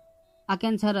 वासना,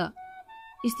 आकांक्षा र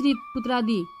स्त्री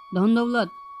पुत्रादि धन दौलत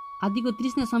आदिको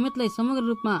तृष्णा समेतलाई समग्र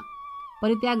रूपमा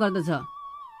परित्याग गर्दछ,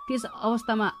 त्यस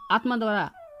अवस्थामा आत्माद्वारा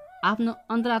आफ्नो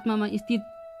अन्तरात्मामा स्थित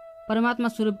परमात्मा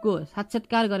स्वरूपको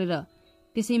साक्षात्कार गरेर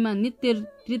त्यसैमा नित्य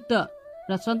तृप्त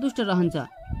र सन्तुष्ट रहन्छ।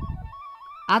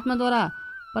 आत्माद्वारा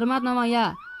परमात्मामा या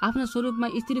आफ्नो स्वरूपमा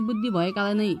स्थिर बुद्धि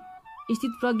भएकालाई नै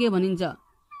स्थित प्रज्ञ भनिन्छ,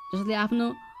 जसले आफ्नो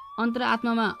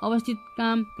अन्तरात्मामा अवस्थित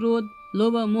काम, क्रोध,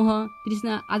 लोभ, मोह,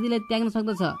 तृष्णा आदिलाई त्याग्न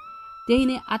सक्दछ, त्यही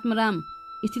नै आत्माराम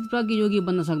स्थित प्रज्ञ योगी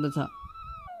बन्न सक्दछ।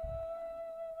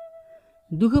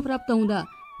 दुःख प्राप्त हुँदा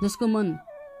जसको मन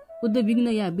उद्विग्न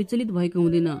या विचलित भएको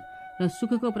हुँदैन र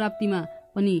सुखको प्राप्तिमा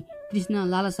पनि तृष्णा,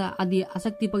 लालसा आदि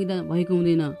आसक्ति पैदा भएको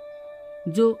हुँदैन,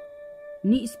 जो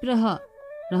निस्पृह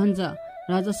रहन्छ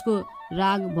र जसको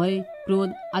राग, भय, क्रोध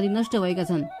आदि नष्ट भएका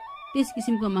छन्, त्यस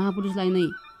किसिमको महापुरुषलाई नै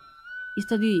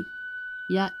स्थिति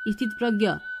या स्थित प्रज्ञ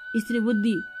स्त्री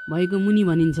बुद्धि भएको मुनि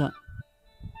भनिन्छ।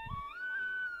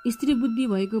 स्त्री बुद्धि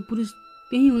भएको पुरुष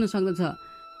त्यही हुन सक्दछ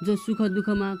जो सुख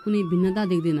दुःखमा कुनै भिन्नता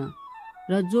देख्दैन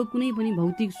र जो कुनै पनि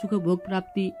भौतिक सुख भोग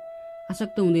प्राप्ति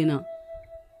आसक्त हुँदैन,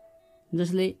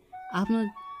 जसले आफ्नो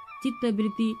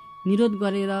चित्तवृत्ति निरोध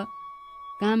गरेर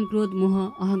काम, क्रोध, मोह,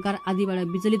 अहंकार आदिबाट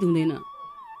विचलित हुँदैन।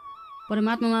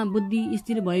 परमात्मामा बुद्धि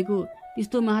स्थिर भएको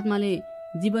त्यस्तो महात्माले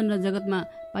जीवन र जगतमा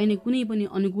पाइने कुनै पनि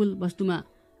अनुकूल वस्तुमा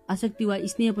आसक्ति वा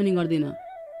स्नेह पनि गर्दैन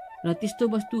र त्यस्तो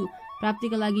वस्तु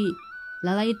प्राप्तिका लागि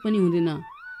लालायित पनि हुँदैन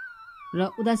र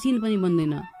उदासीन पनि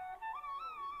बन्दैन।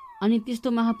 अनि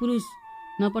त्यस्तो महापुरुष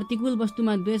न प्रतिकूल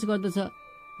वस्तुमा द्वेष गर्दछ,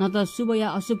 न त शुभ या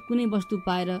अशुभ कुनै वस्तु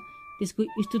पाएर त्यसको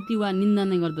स्तुति वा निन्दा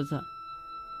नै गर्दछ,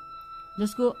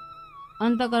 जसको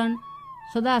अन्तःकरण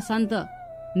सदा शान्त,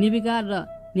 निर्विकार र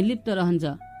निर्लिप्त रहन्छ।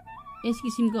 यस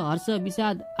किसिमको हर्ष,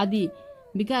 विषाद आदि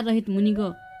विकार रहित मुनिको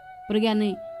प्रज्ञा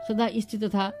नै सदा स्थिर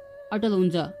तथा अटल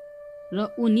हुन्छ र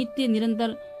ऊ नित्य निरन्तर,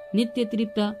 नित्य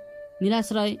तृप्त,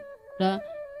 निराश्रय र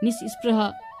निस्पृह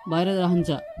भएर रहन्छ।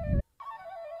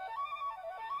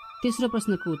 तेस्रो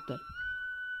प्रश्नको उत्तर।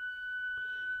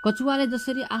 कछुवाले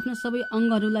जसरी आफ्ना सबै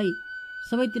अङ्गहरूलाई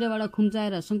सबैतिरबाट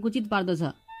खुम्चाएर सङ्कुचित पार्दछ,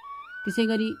 त्यसै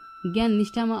गरी ज्ञान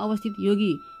निष्ठामा अवस्थित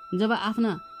योगी जब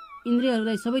आफ्ना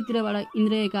इन्द्रियहरूलाई सबैतिरबाट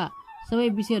इन्द्रियका सबै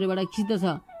विषयहरूबाट खिच्दछ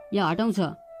या हटाउँछ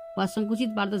वा सङ्कुचित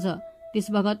पार्दछ, त्यस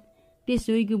बखत त्यस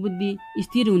योगीको बुद्धि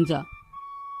स्थिर हुन्छ।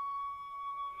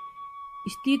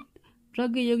 स्थित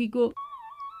प्रज्ञ योगीको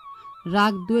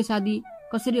राग, द्वेष आदि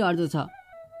कसरी हट्दछ?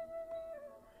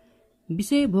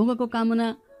 विषय भोगको कामना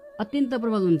अत्यन्त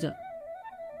प्रबल हुन्छ।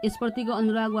 यसप्रतिको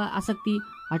अनुराग वा आसक्ति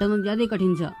हटाउन ज्यादै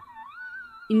कठिन छ।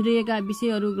 इन्द्रियका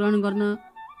विषयहरू ग्रहण गर्न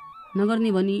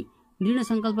नगर्ने भनी दृढ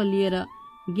सङ्कल्प लिएर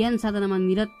ज्ञान साधनामा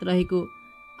निरत रहेको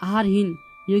आहारहीन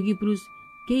योगी पुरुष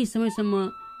केही समयसम्म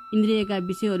इन्द्रियका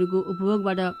विषयहरूको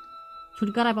उपभोगबाट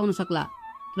छुटकारा पाउन सक्ला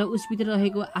र उसभित्र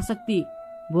रहेको आसक्ति,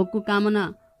 भोगको कामना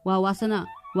वा वासना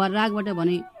वा रागबाट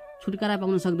भने छुटकारा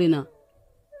पाउन सक्दैन।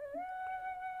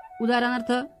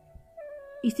 उदाहरणार्थ,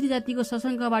 स्त्री जातिको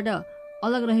सशङ्कबाट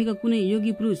अलग रहेको कुनै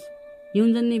योगी पुरुष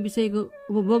यौनजन्य विषयको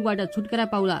उपभोगबाट छुटकारा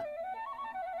पाउला,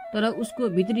 तर उसको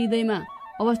भित्री हृदयमा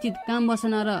अवस्थित काम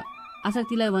वासना र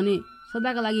आसक्तिलाई भने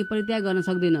सदाका लागि परित्याग गर्न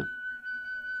सक्दैन।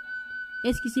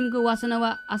 यस किसिमको वासना वा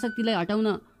आसक्तिलाई हटाउन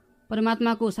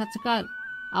परमात्माको साक्षात्कार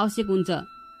आवश्यक हुन्छ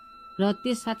र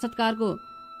त्यस साक्षात्कारको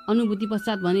अनुभूति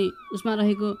पश्चात भने उसमा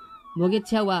रहेको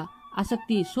भोगेच्छा वा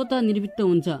आसक्ति स्वतः निवृत्त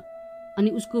हुन्छ अनि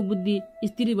उसको बुद्धि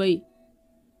स्थिर भई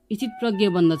स्थित प्रज्ञ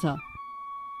बन्दछ।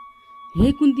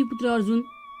 हे कुन्ती पुत्र अर्जुन,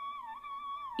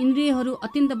 इन्द्रियहरू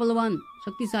अत्यन्त बलवान,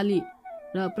 शक्तिशाली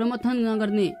र प्रमथन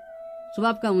नगर्ने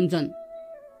स्वभावका हुन्छन्।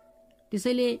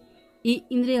 त्यसैले यी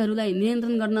इन्द्रियहरूलाई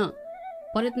नियन्त्रण गर्न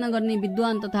प्रयत्न गर्ने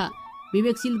विद्वान तथा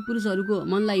विवेकशील पुरुषहरूको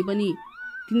मनलाई पनि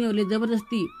तिनीहरूले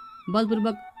जबरजस्ती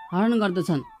बलपूर्वक हरण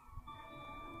गर्दछन्।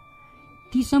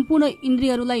 ती सम्पूर्ण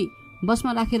इन्द्रियहरूलाई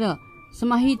बसमा राखेर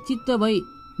समाहित चित्त भई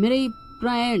मेरै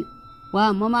प्राण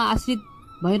वा ममा आश्रित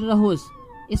भएर रहोस्।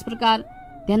 यस प्रकार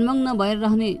ध्यानमग्न भएर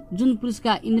रहने जुन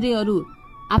पुरुषका इन्द्रियहरू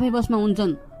आफै बसमा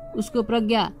हुन्छन् उसको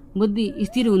प्रज्ञा बुद्धि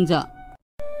स्थिर हुन्छ।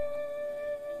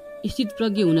 स्थित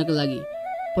प्रज्ञ हुनका लागि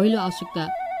पहिलो आवश्यकता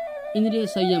इन्द्रिय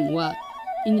संयम वा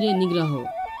इन्द्रिय निग्रह हो।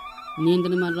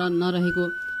 नियन्त्रणमा नरहेको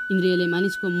इन्द्रियले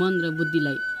मानिसको मन र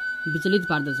बुद्धिलाई विचलित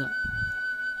पार्दछ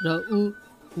र ऊ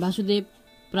वासुदेव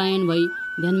प्रायण भई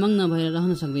ध्यानमग्न भएर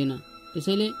रहन सक्दैन।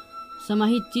 त्यसैले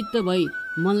समाहित चित्त भई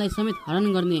मनलाई समेत हरण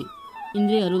गर्ने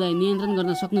इन्द्रियहरूलाई नियन्त्रण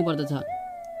गर्न सक्नुपर्दछ।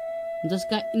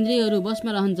 जसका इन्द्रियहरू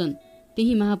बसमा रहन्छन्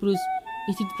त्यही महापुरुष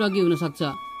स्थित प्रज्ञ हुन सक्छ।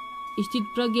 स्थित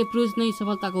प्रज्ञ पुरुष नै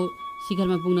सफलताको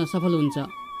शिखरमा पुग्न सफल हुन्छ।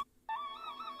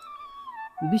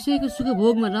 विषयको सुख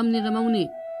भोगमा रमाउने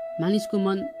मानिसको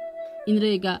मन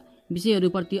इन्द्रियका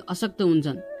विषयहरूप्रति आसक्त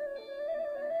हुन्छन्।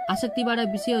 आसक्तिबाट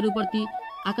विषयहरूप्रति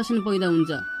आकर्षण पैदा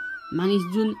हुन्छ। मानिस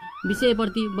जुन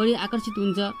विषयप्रति बढी आकर्षित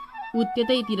हुन्छ ऊ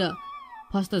त्यतैतिर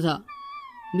फस्दछ।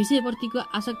 विषयप्रतिको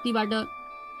आसक्तिबाट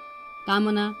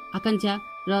कामना, आकाङ्क्षा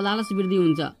र लालच वृद्धि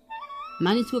हुन्छ।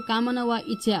 मानिसको कामना वा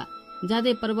इच्छा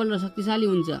ज्यादै प्रबल र शक्तिशाली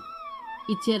हुन्छ।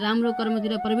 इच्छा राम्रो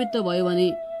कर्मतिर प्रवृत्त भयो भने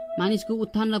मानिसको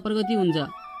उत्थान र प्रगति हुन्छ,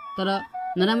 तर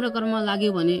नराम्रो कर्म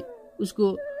लाग्यो भने उसको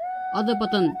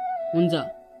अधपतन हुन्छ।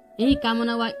 यही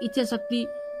कामना वा इच्छा शक्ति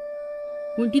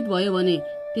कुण्ठित भयो भने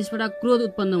त्यसबाट क्रोध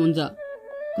उत्पन्न हुन्छ।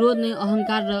 क्रोध नै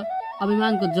अहङ्कार र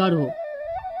अभिमानको जड हो।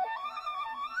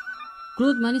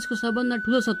 क्रोध मानिसको सबभन्दा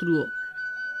ठुलो शत्रु हो।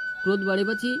 क्रोध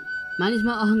बढेपछि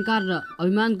मानिसमा अहङ्कार र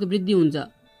अभिमानको वृद्धि हुन्छ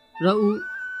र ऊ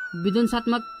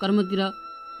विध्वंसात्मक कर्मतिर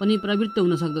पनि प्रवृत्त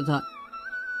हुन सक्दछ।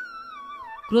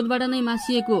 क्रोधबाट नै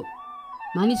मासिएको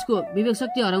मानिसको विवेक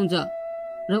शक्ति हराउँछ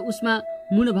र उसमा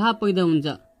मूढभाव पैदा हुन्छ।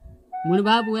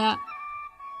 मूढभाव वा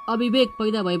अविवेक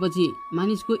पैदा भएपछि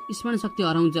मानिसको स्मरण शक्ति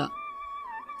हराउँछ।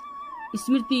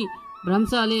 स्मृति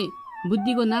भ्रंशले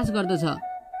बुद्धिको नाश गर्दछ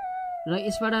र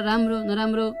यसबाट राम्रो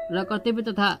नराम्रो र कर्तव्य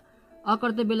तथा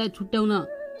अकर्तव्यलाई छुट्याउन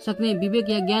सक्ने विवेक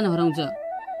या ज्ञान हराउँछ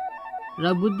र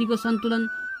बुद्धिको सन्तुलन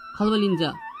खलबलिन्छ।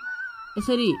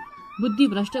 यसरी बुद्धि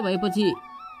भ्रष्ट भएपछि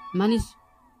मानिस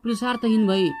पुरुषार्थहीन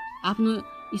भई आफ्नो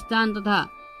स्थान तथा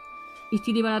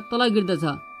स्थितिबाट तल गिर्दछ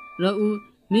र ऊ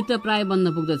मृतप्राय बन्न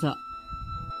पुग्दछ।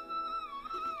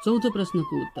 चौथो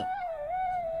प्रश्नको उत्तर,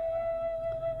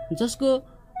 जसको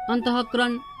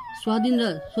अन्तःकरण स्वाधीन र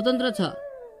स्वतन्त्र छ,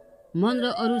 मन र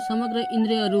अरू समग्र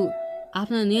इन्द्रियहरू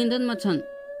आफ्ना नियन्त्रणमा छन्,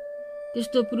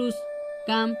 त्यस्तो पुरुष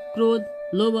काम, क्रोध,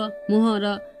 लोभ, मोह र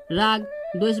राग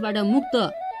द्वेषबाट मुक्त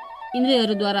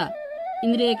इन्द्रियहरूद्वारा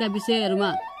इन्द्रियका विषयहरूमा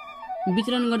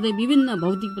विचरण गर्दै विभिन्न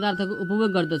भौतिक पदार्थको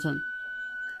उपभोग गर्दछन्।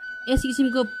 यस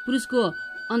किसिमको पुरुषको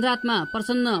अन्तरात्मा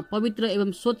प्रसन्न, पवित्र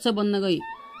एवं स्वच्छ बन्न गई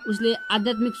उसले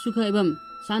आध्यात्मिक सुख एवं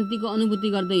शान्तिको अनुभूति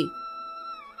गर्दै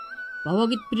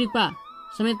भवगीत कृपा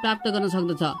समेत प्राप्त गर्न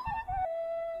सक्दछ।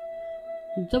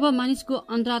 जब मानिसको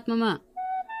अन्तरात्मामा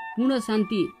पूर्ण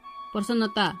शान्ति,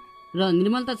 प्रसन्नता र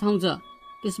निर्मलता छाउँछ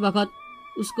त्यस बखत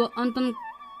उसको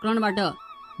अन्तःकरणबाट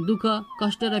दुःख,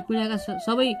 कष्ट र पीडाका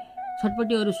सबै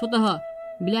छटपटीहरू स्वतः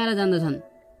बिलाएर जान्दछन्।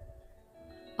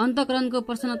 अन्तःकरणको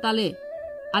प्रसन्नताले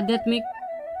आध्यात्मिक,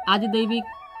 आदि दैविक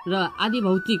र आदि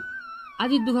भौतिक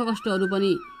आदि दुःख कष्टहरू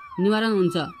पनि निवारण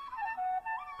हुन्छ।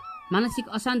 मानसिक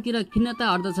अशान्ति र खिन्नता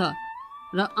हट्दछ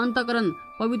र अन्तःकरण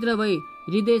पवित्र भई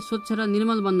हृदय स्वच्छ र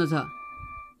निर्मल बन्दछ।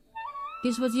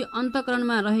 त्यसपछि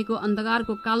अन्तःकरणमा रहेको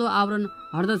अन्धकारको कालो आवरण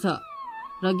हट्दछ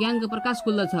र ज्ञानको प्रकाश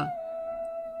खुल्दछ।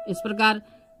 यस प्रकार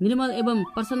निर्मल एवं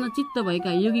प्रसन्न चित्त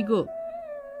भएका योगीको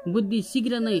बुद्धि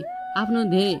शीघ्र नै आफ्नो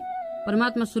ध्येय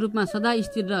परमात्मा स्वरूपमा सदा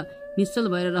स्थिर र निश्चल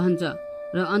भएर रहन्छ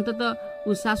र अन्ततः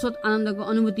ऊ शाश्वत आनन्दको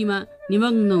अनुभूतिमा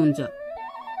निमग्न हुन्छ।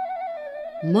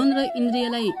 मन र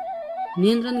इन्द्रियलाई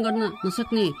नियन्त्रण गर्न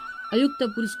नसक्ने अयुक्त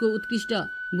पुरुषको उत्कृष्ट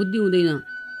बुद्धि हुँदैन।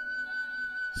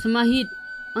 समाहित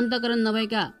अन्तःकरण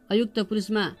नभएका अयुक्त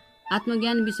पुरुषमा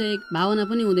आत्मज्ञान विषयक भावना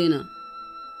पनि हुँदैन।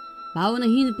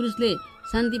 भावनाहीन पुरुषले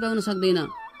शान्ति पाउन सक्दैन।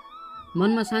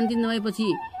 मनमा शान्ति नभएपछि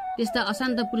त्यस्ता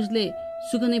अशान्त पुरुषले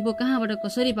सुख नै पो कहाँबाट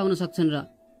कसरी पाउन सक्छन् र?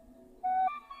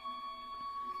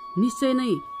 निश्चय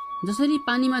नै जसरी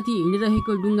पानीमाथि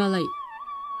हिँडिरहेको डुङ्गालाई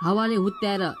हावाले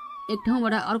हुत्याएर एक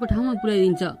ठाउँबाट अर्को ठाउँमा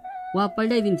पुर्याइदिन्छ वा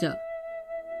पल्टाइदिन्छ,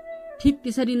 ठिक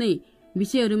त्यसरी नै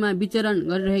विषयहरूमा विचरण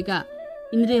गरिरहेका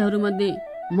इन्द्रियहरूमध्ये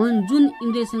मन जुन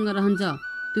इन्द्रियसँग रहन्छ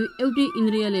त्यो एउटै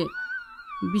इन्द्रियले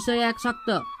विषयासक्त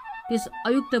त्यस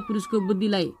अयुक्त पुरुषको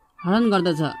बुद्धिलाई हरण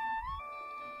गर्दछ।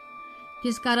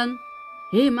 त्यसकारण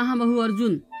हे महाबाहु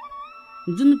अर्जुन,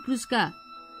 जुन पुरुषका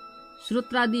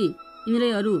श्रोत्रादि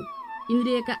इन्द्रियहरू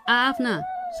इन्द्रियका आफ्ना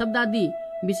शब्दादि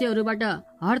विषयहरूबाट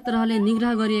हर तरहले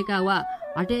निग्रह गरिएका वा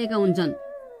हटाएका हुन्छन्,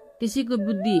 त्यसैको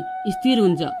बुद्धि स्थिर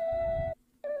हुन्छ।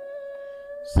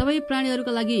 सबै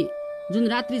प्राणीहरूका लागि जुन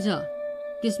रात्रि छ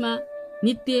त्यसमा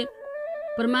नित्य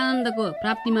परमानन्दको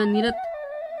प्राप्तिमा निरत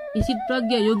स्थित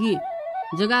प्रज्ञ योगी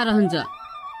जगा रहन्छ,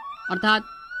 अर्थात्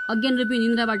अज्ञान रूपी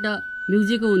निन्द्राबाट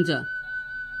म्युजिएको हुन्छ,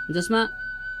 जसमा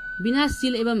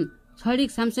विनाशशील एवं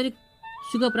क्षणिक सांसारिक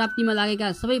सुख प्राप्तिमा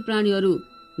लागेका सबै प्राणीहरू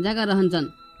जागा रहन्छन्।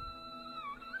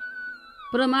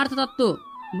 परमार्थ तत्त्व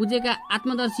बुझेका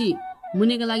आत्मदर्शी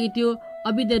मुनिका लागि त्यो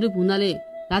अविद्या रूप हुनाले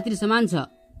रात्रि समान छ।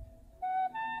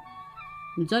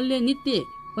 जलले नित्य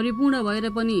परिपूर्ण भएर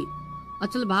पनि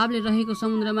अचल भावले रहेको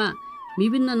समुद्रमा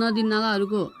विभिन्न नदी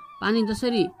नालाहरूको पानी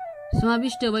जसरी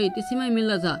समाविष्ट भई त्यसैमै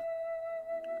मिल्दछ,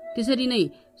 त्यसरी नै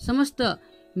समस्त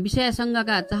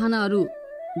विषयसँगका चाहनाहरू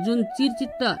जुन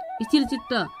स्थिर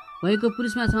चित्त भएको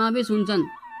पुरुषमा समावेश हुन्छन्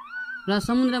र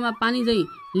समुद्रमा पानी झैँ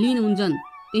लीन हुन्छन्,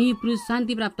 त्यही पुरुष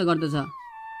शान्ति प्राप्त गर्दछ।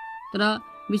 तर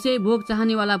विषय भोग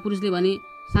चाहनेवाला पुरुषले भने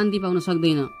शान्ति पाउन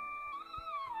सक्दैन।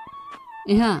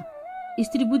 यहाँ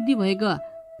स्त्री बुद्धि भएका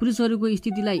पुरुषहरूको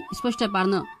स्थितिलाई स्पष्ट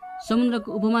पार्न समुद्रको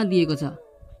उपमा दिएको छ।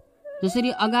 जसरी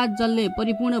अगाध जलले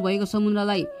परिपूर्ण भएको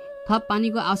समुद्रलाई थप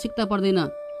पानीको आवश्यकता पर्दैन,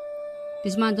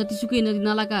 त्यसमा जतिसुकै नदी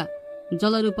नालाका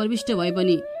जलहरू प्रविष्ट भए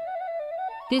पनि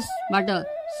त्यसबाट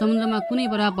समुद्रमा कुनै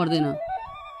प्रभाव पर्दैन।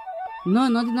 न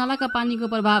नदी नालाका पानीको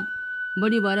प्रभाव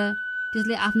बढी भएर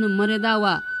त्यसले आफ्नो मर्यादा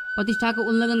वा प्रतिष्ठाको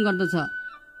उल्लङ्घन गर्दछ,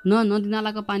 न नदी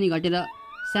नालाको पानी घटेर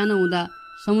सानो हुँदा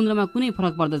समुद्रमा कुनै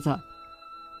फरक पर्दछ,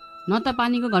 न त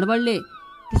पानीको घडबडले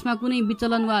त्यसमा कुनै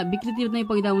विचलन वा विकृति नै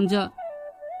पैदा हुन्छ।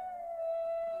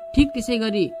 ठिक त्यसै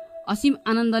गरी असीम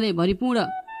आनन्दले भरिपूर्ण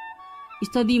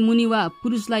स्थिति मुनि वा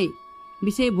पुरुषलाई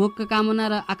विषय भोगका कामना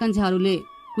र आकाङ्क्षाहरूले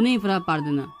कुनै प्रभाव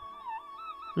पार्दैन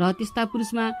र त्यस्ता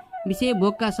पुरुषमा विषय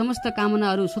भोगका समस्त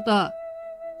कामनाहरू स्वतः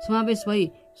समावेश भई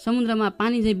समुद्रमा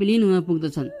पानी झैँ विलीन हुन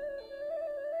पुग्दछन्।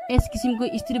 यस किसिमको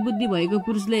स्थिर बुद्धि भएको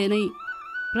पुरुषले नै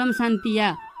परम शान्ति या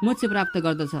मोक्ष प्राप्त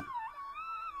गर्दछ।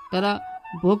 तर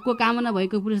भोगको कामना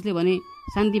भएको पुरुषले भने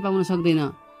शान्ति पाउन सक्दैन,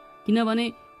 किनभने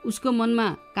उसको मनमा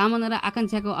कामना र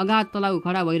आकाङ्क्षाको अगाध तलाउ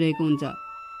खडा भइरहेको हुन्छ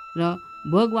र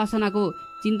भोग वासनाको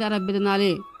चिन्ता र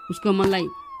वेदनाले उसको मनलाई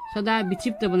सदा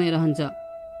विक्षिप्त बनाइरहन्छ।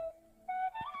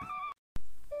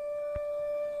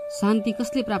 शान्ति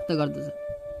कसले प्राप्त गर्दछ?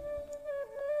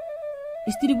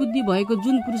 स्त्री बुद्धि भएको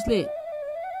जुन पुरुषले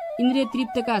इन्द्रिय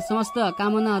तृप्तका समस्त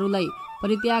कामनाहरूलाई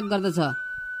परित्याग गर्दछ,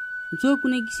 जो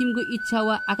कुनै किसिमको इच्छा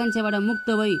वा आकाङ्क्षाबाट मुक्त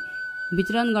भई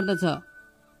विचरण गर्दछ,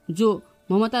 जो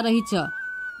ममता रहित छ,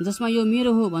 जसमा यो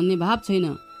मेरो हो भन्ने भाव छैन,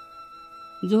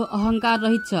 जो अहङ्कार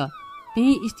रहित छ,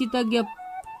 त्यही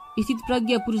स्थित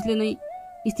प्रज्ञ पुरुषले नै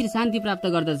स्थिर शान्ति प्राप्त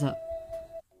गर्दछ।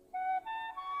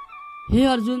 हे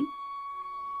अर्जुन,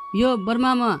 यो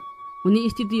ब्रह्ममा हुने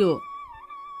स्थिति हो।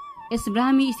 यस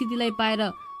ब्राह्मी स्थितिलाई पाएर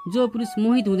जो पुरुष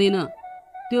मोहित हुँदैन,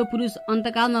 त्यो पुरुष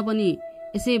अन्तकालमा पनि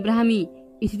यसै ब्राह्मी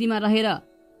स्थितिमा रहेर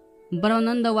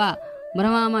ब्रह्मानन्द वा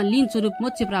ब्रह्ममा लीन स्वरूप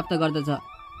मोक्ष प्राप्त गर्दछ।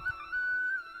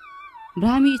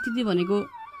 ब्राह्मी स्थिति भनेको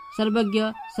सर्वज्ञ,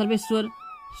 सर्वेश्वर,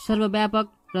 सर्वव्यापक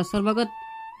र सर्वगत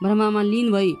ब्रह्ममा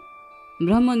लीन भई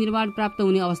ब्रह्म निर्वाण प्राप्त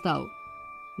हुने अवस्था हो,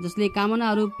 जसले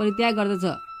कामनाहरू परित्याग गर्दछ,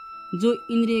 जो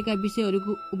इन्द्रियका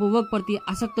विषयहरूको उपभोगप्रति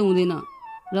आसक्त हुँदैन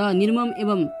र निर्मम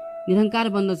एवं निरहङ्कार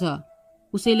बन्दछ,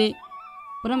 उसैले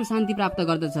परम शान्ति प्राप्त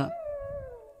गर्दछ।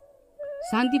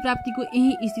 शान्ति प्राप्तिको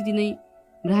यही स्थिति नै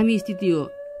ब्राह्मी स्थिति हो।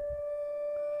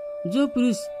 जो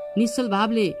पुरुष निश्चल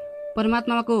भावले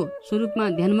परमात्माको स्वरूपमा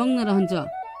ध्यानमग्न रहन्छ,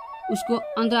 उसको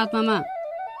अन्तरात्मामा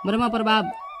ब्रह्म प्रभाव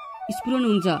स्फुरण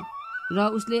हुन्छ र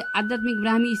उसले आध्यात्मिक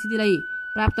ब्राह्मी स्थितिलाई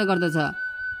प्राप्त गर्दछ।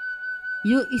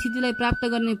 यो स्थितिलाई प्राप्त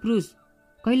गर्ने पुरुष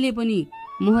कहिले पनि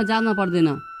मोह जाल्न पर्दैन।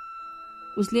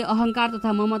 उसले अहङ्कार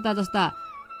तथा ममता जस्ता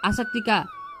आसक्तिका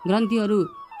ग्रन्थीहरू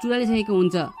चुडालिसकेको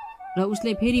हुन्छ र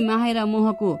उसले फेरि माया र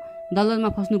मोहको दलदलमा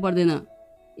फस्नु पर्दैन।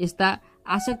 यस्ता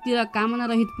आसक्ति र कामना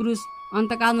रहित पुरुष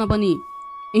अन्तकालमा पनि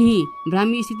यही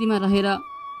ब्राह्मी स्थितिमा रहेर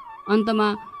अन्तमा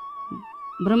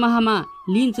ब्रह्ममा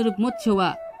लीन स्वरूप मोक्ष वा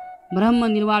ब्रह्म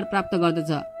निर्वाण प्राप्त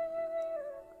गर्दछ।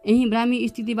 यही ब्राह्मी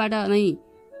स्थितिबाट नै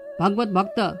भगवत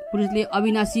भक्त पुरुषले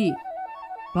अविनाशी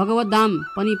भगवत धाम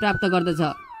पनि प्राप्त गर्दछ।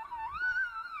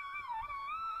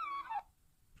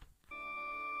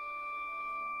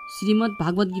 श्रीमद्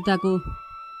भागवत गीताको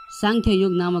सांख्य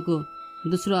योग नामको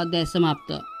दोस्रो अध्याय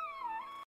समाप्त।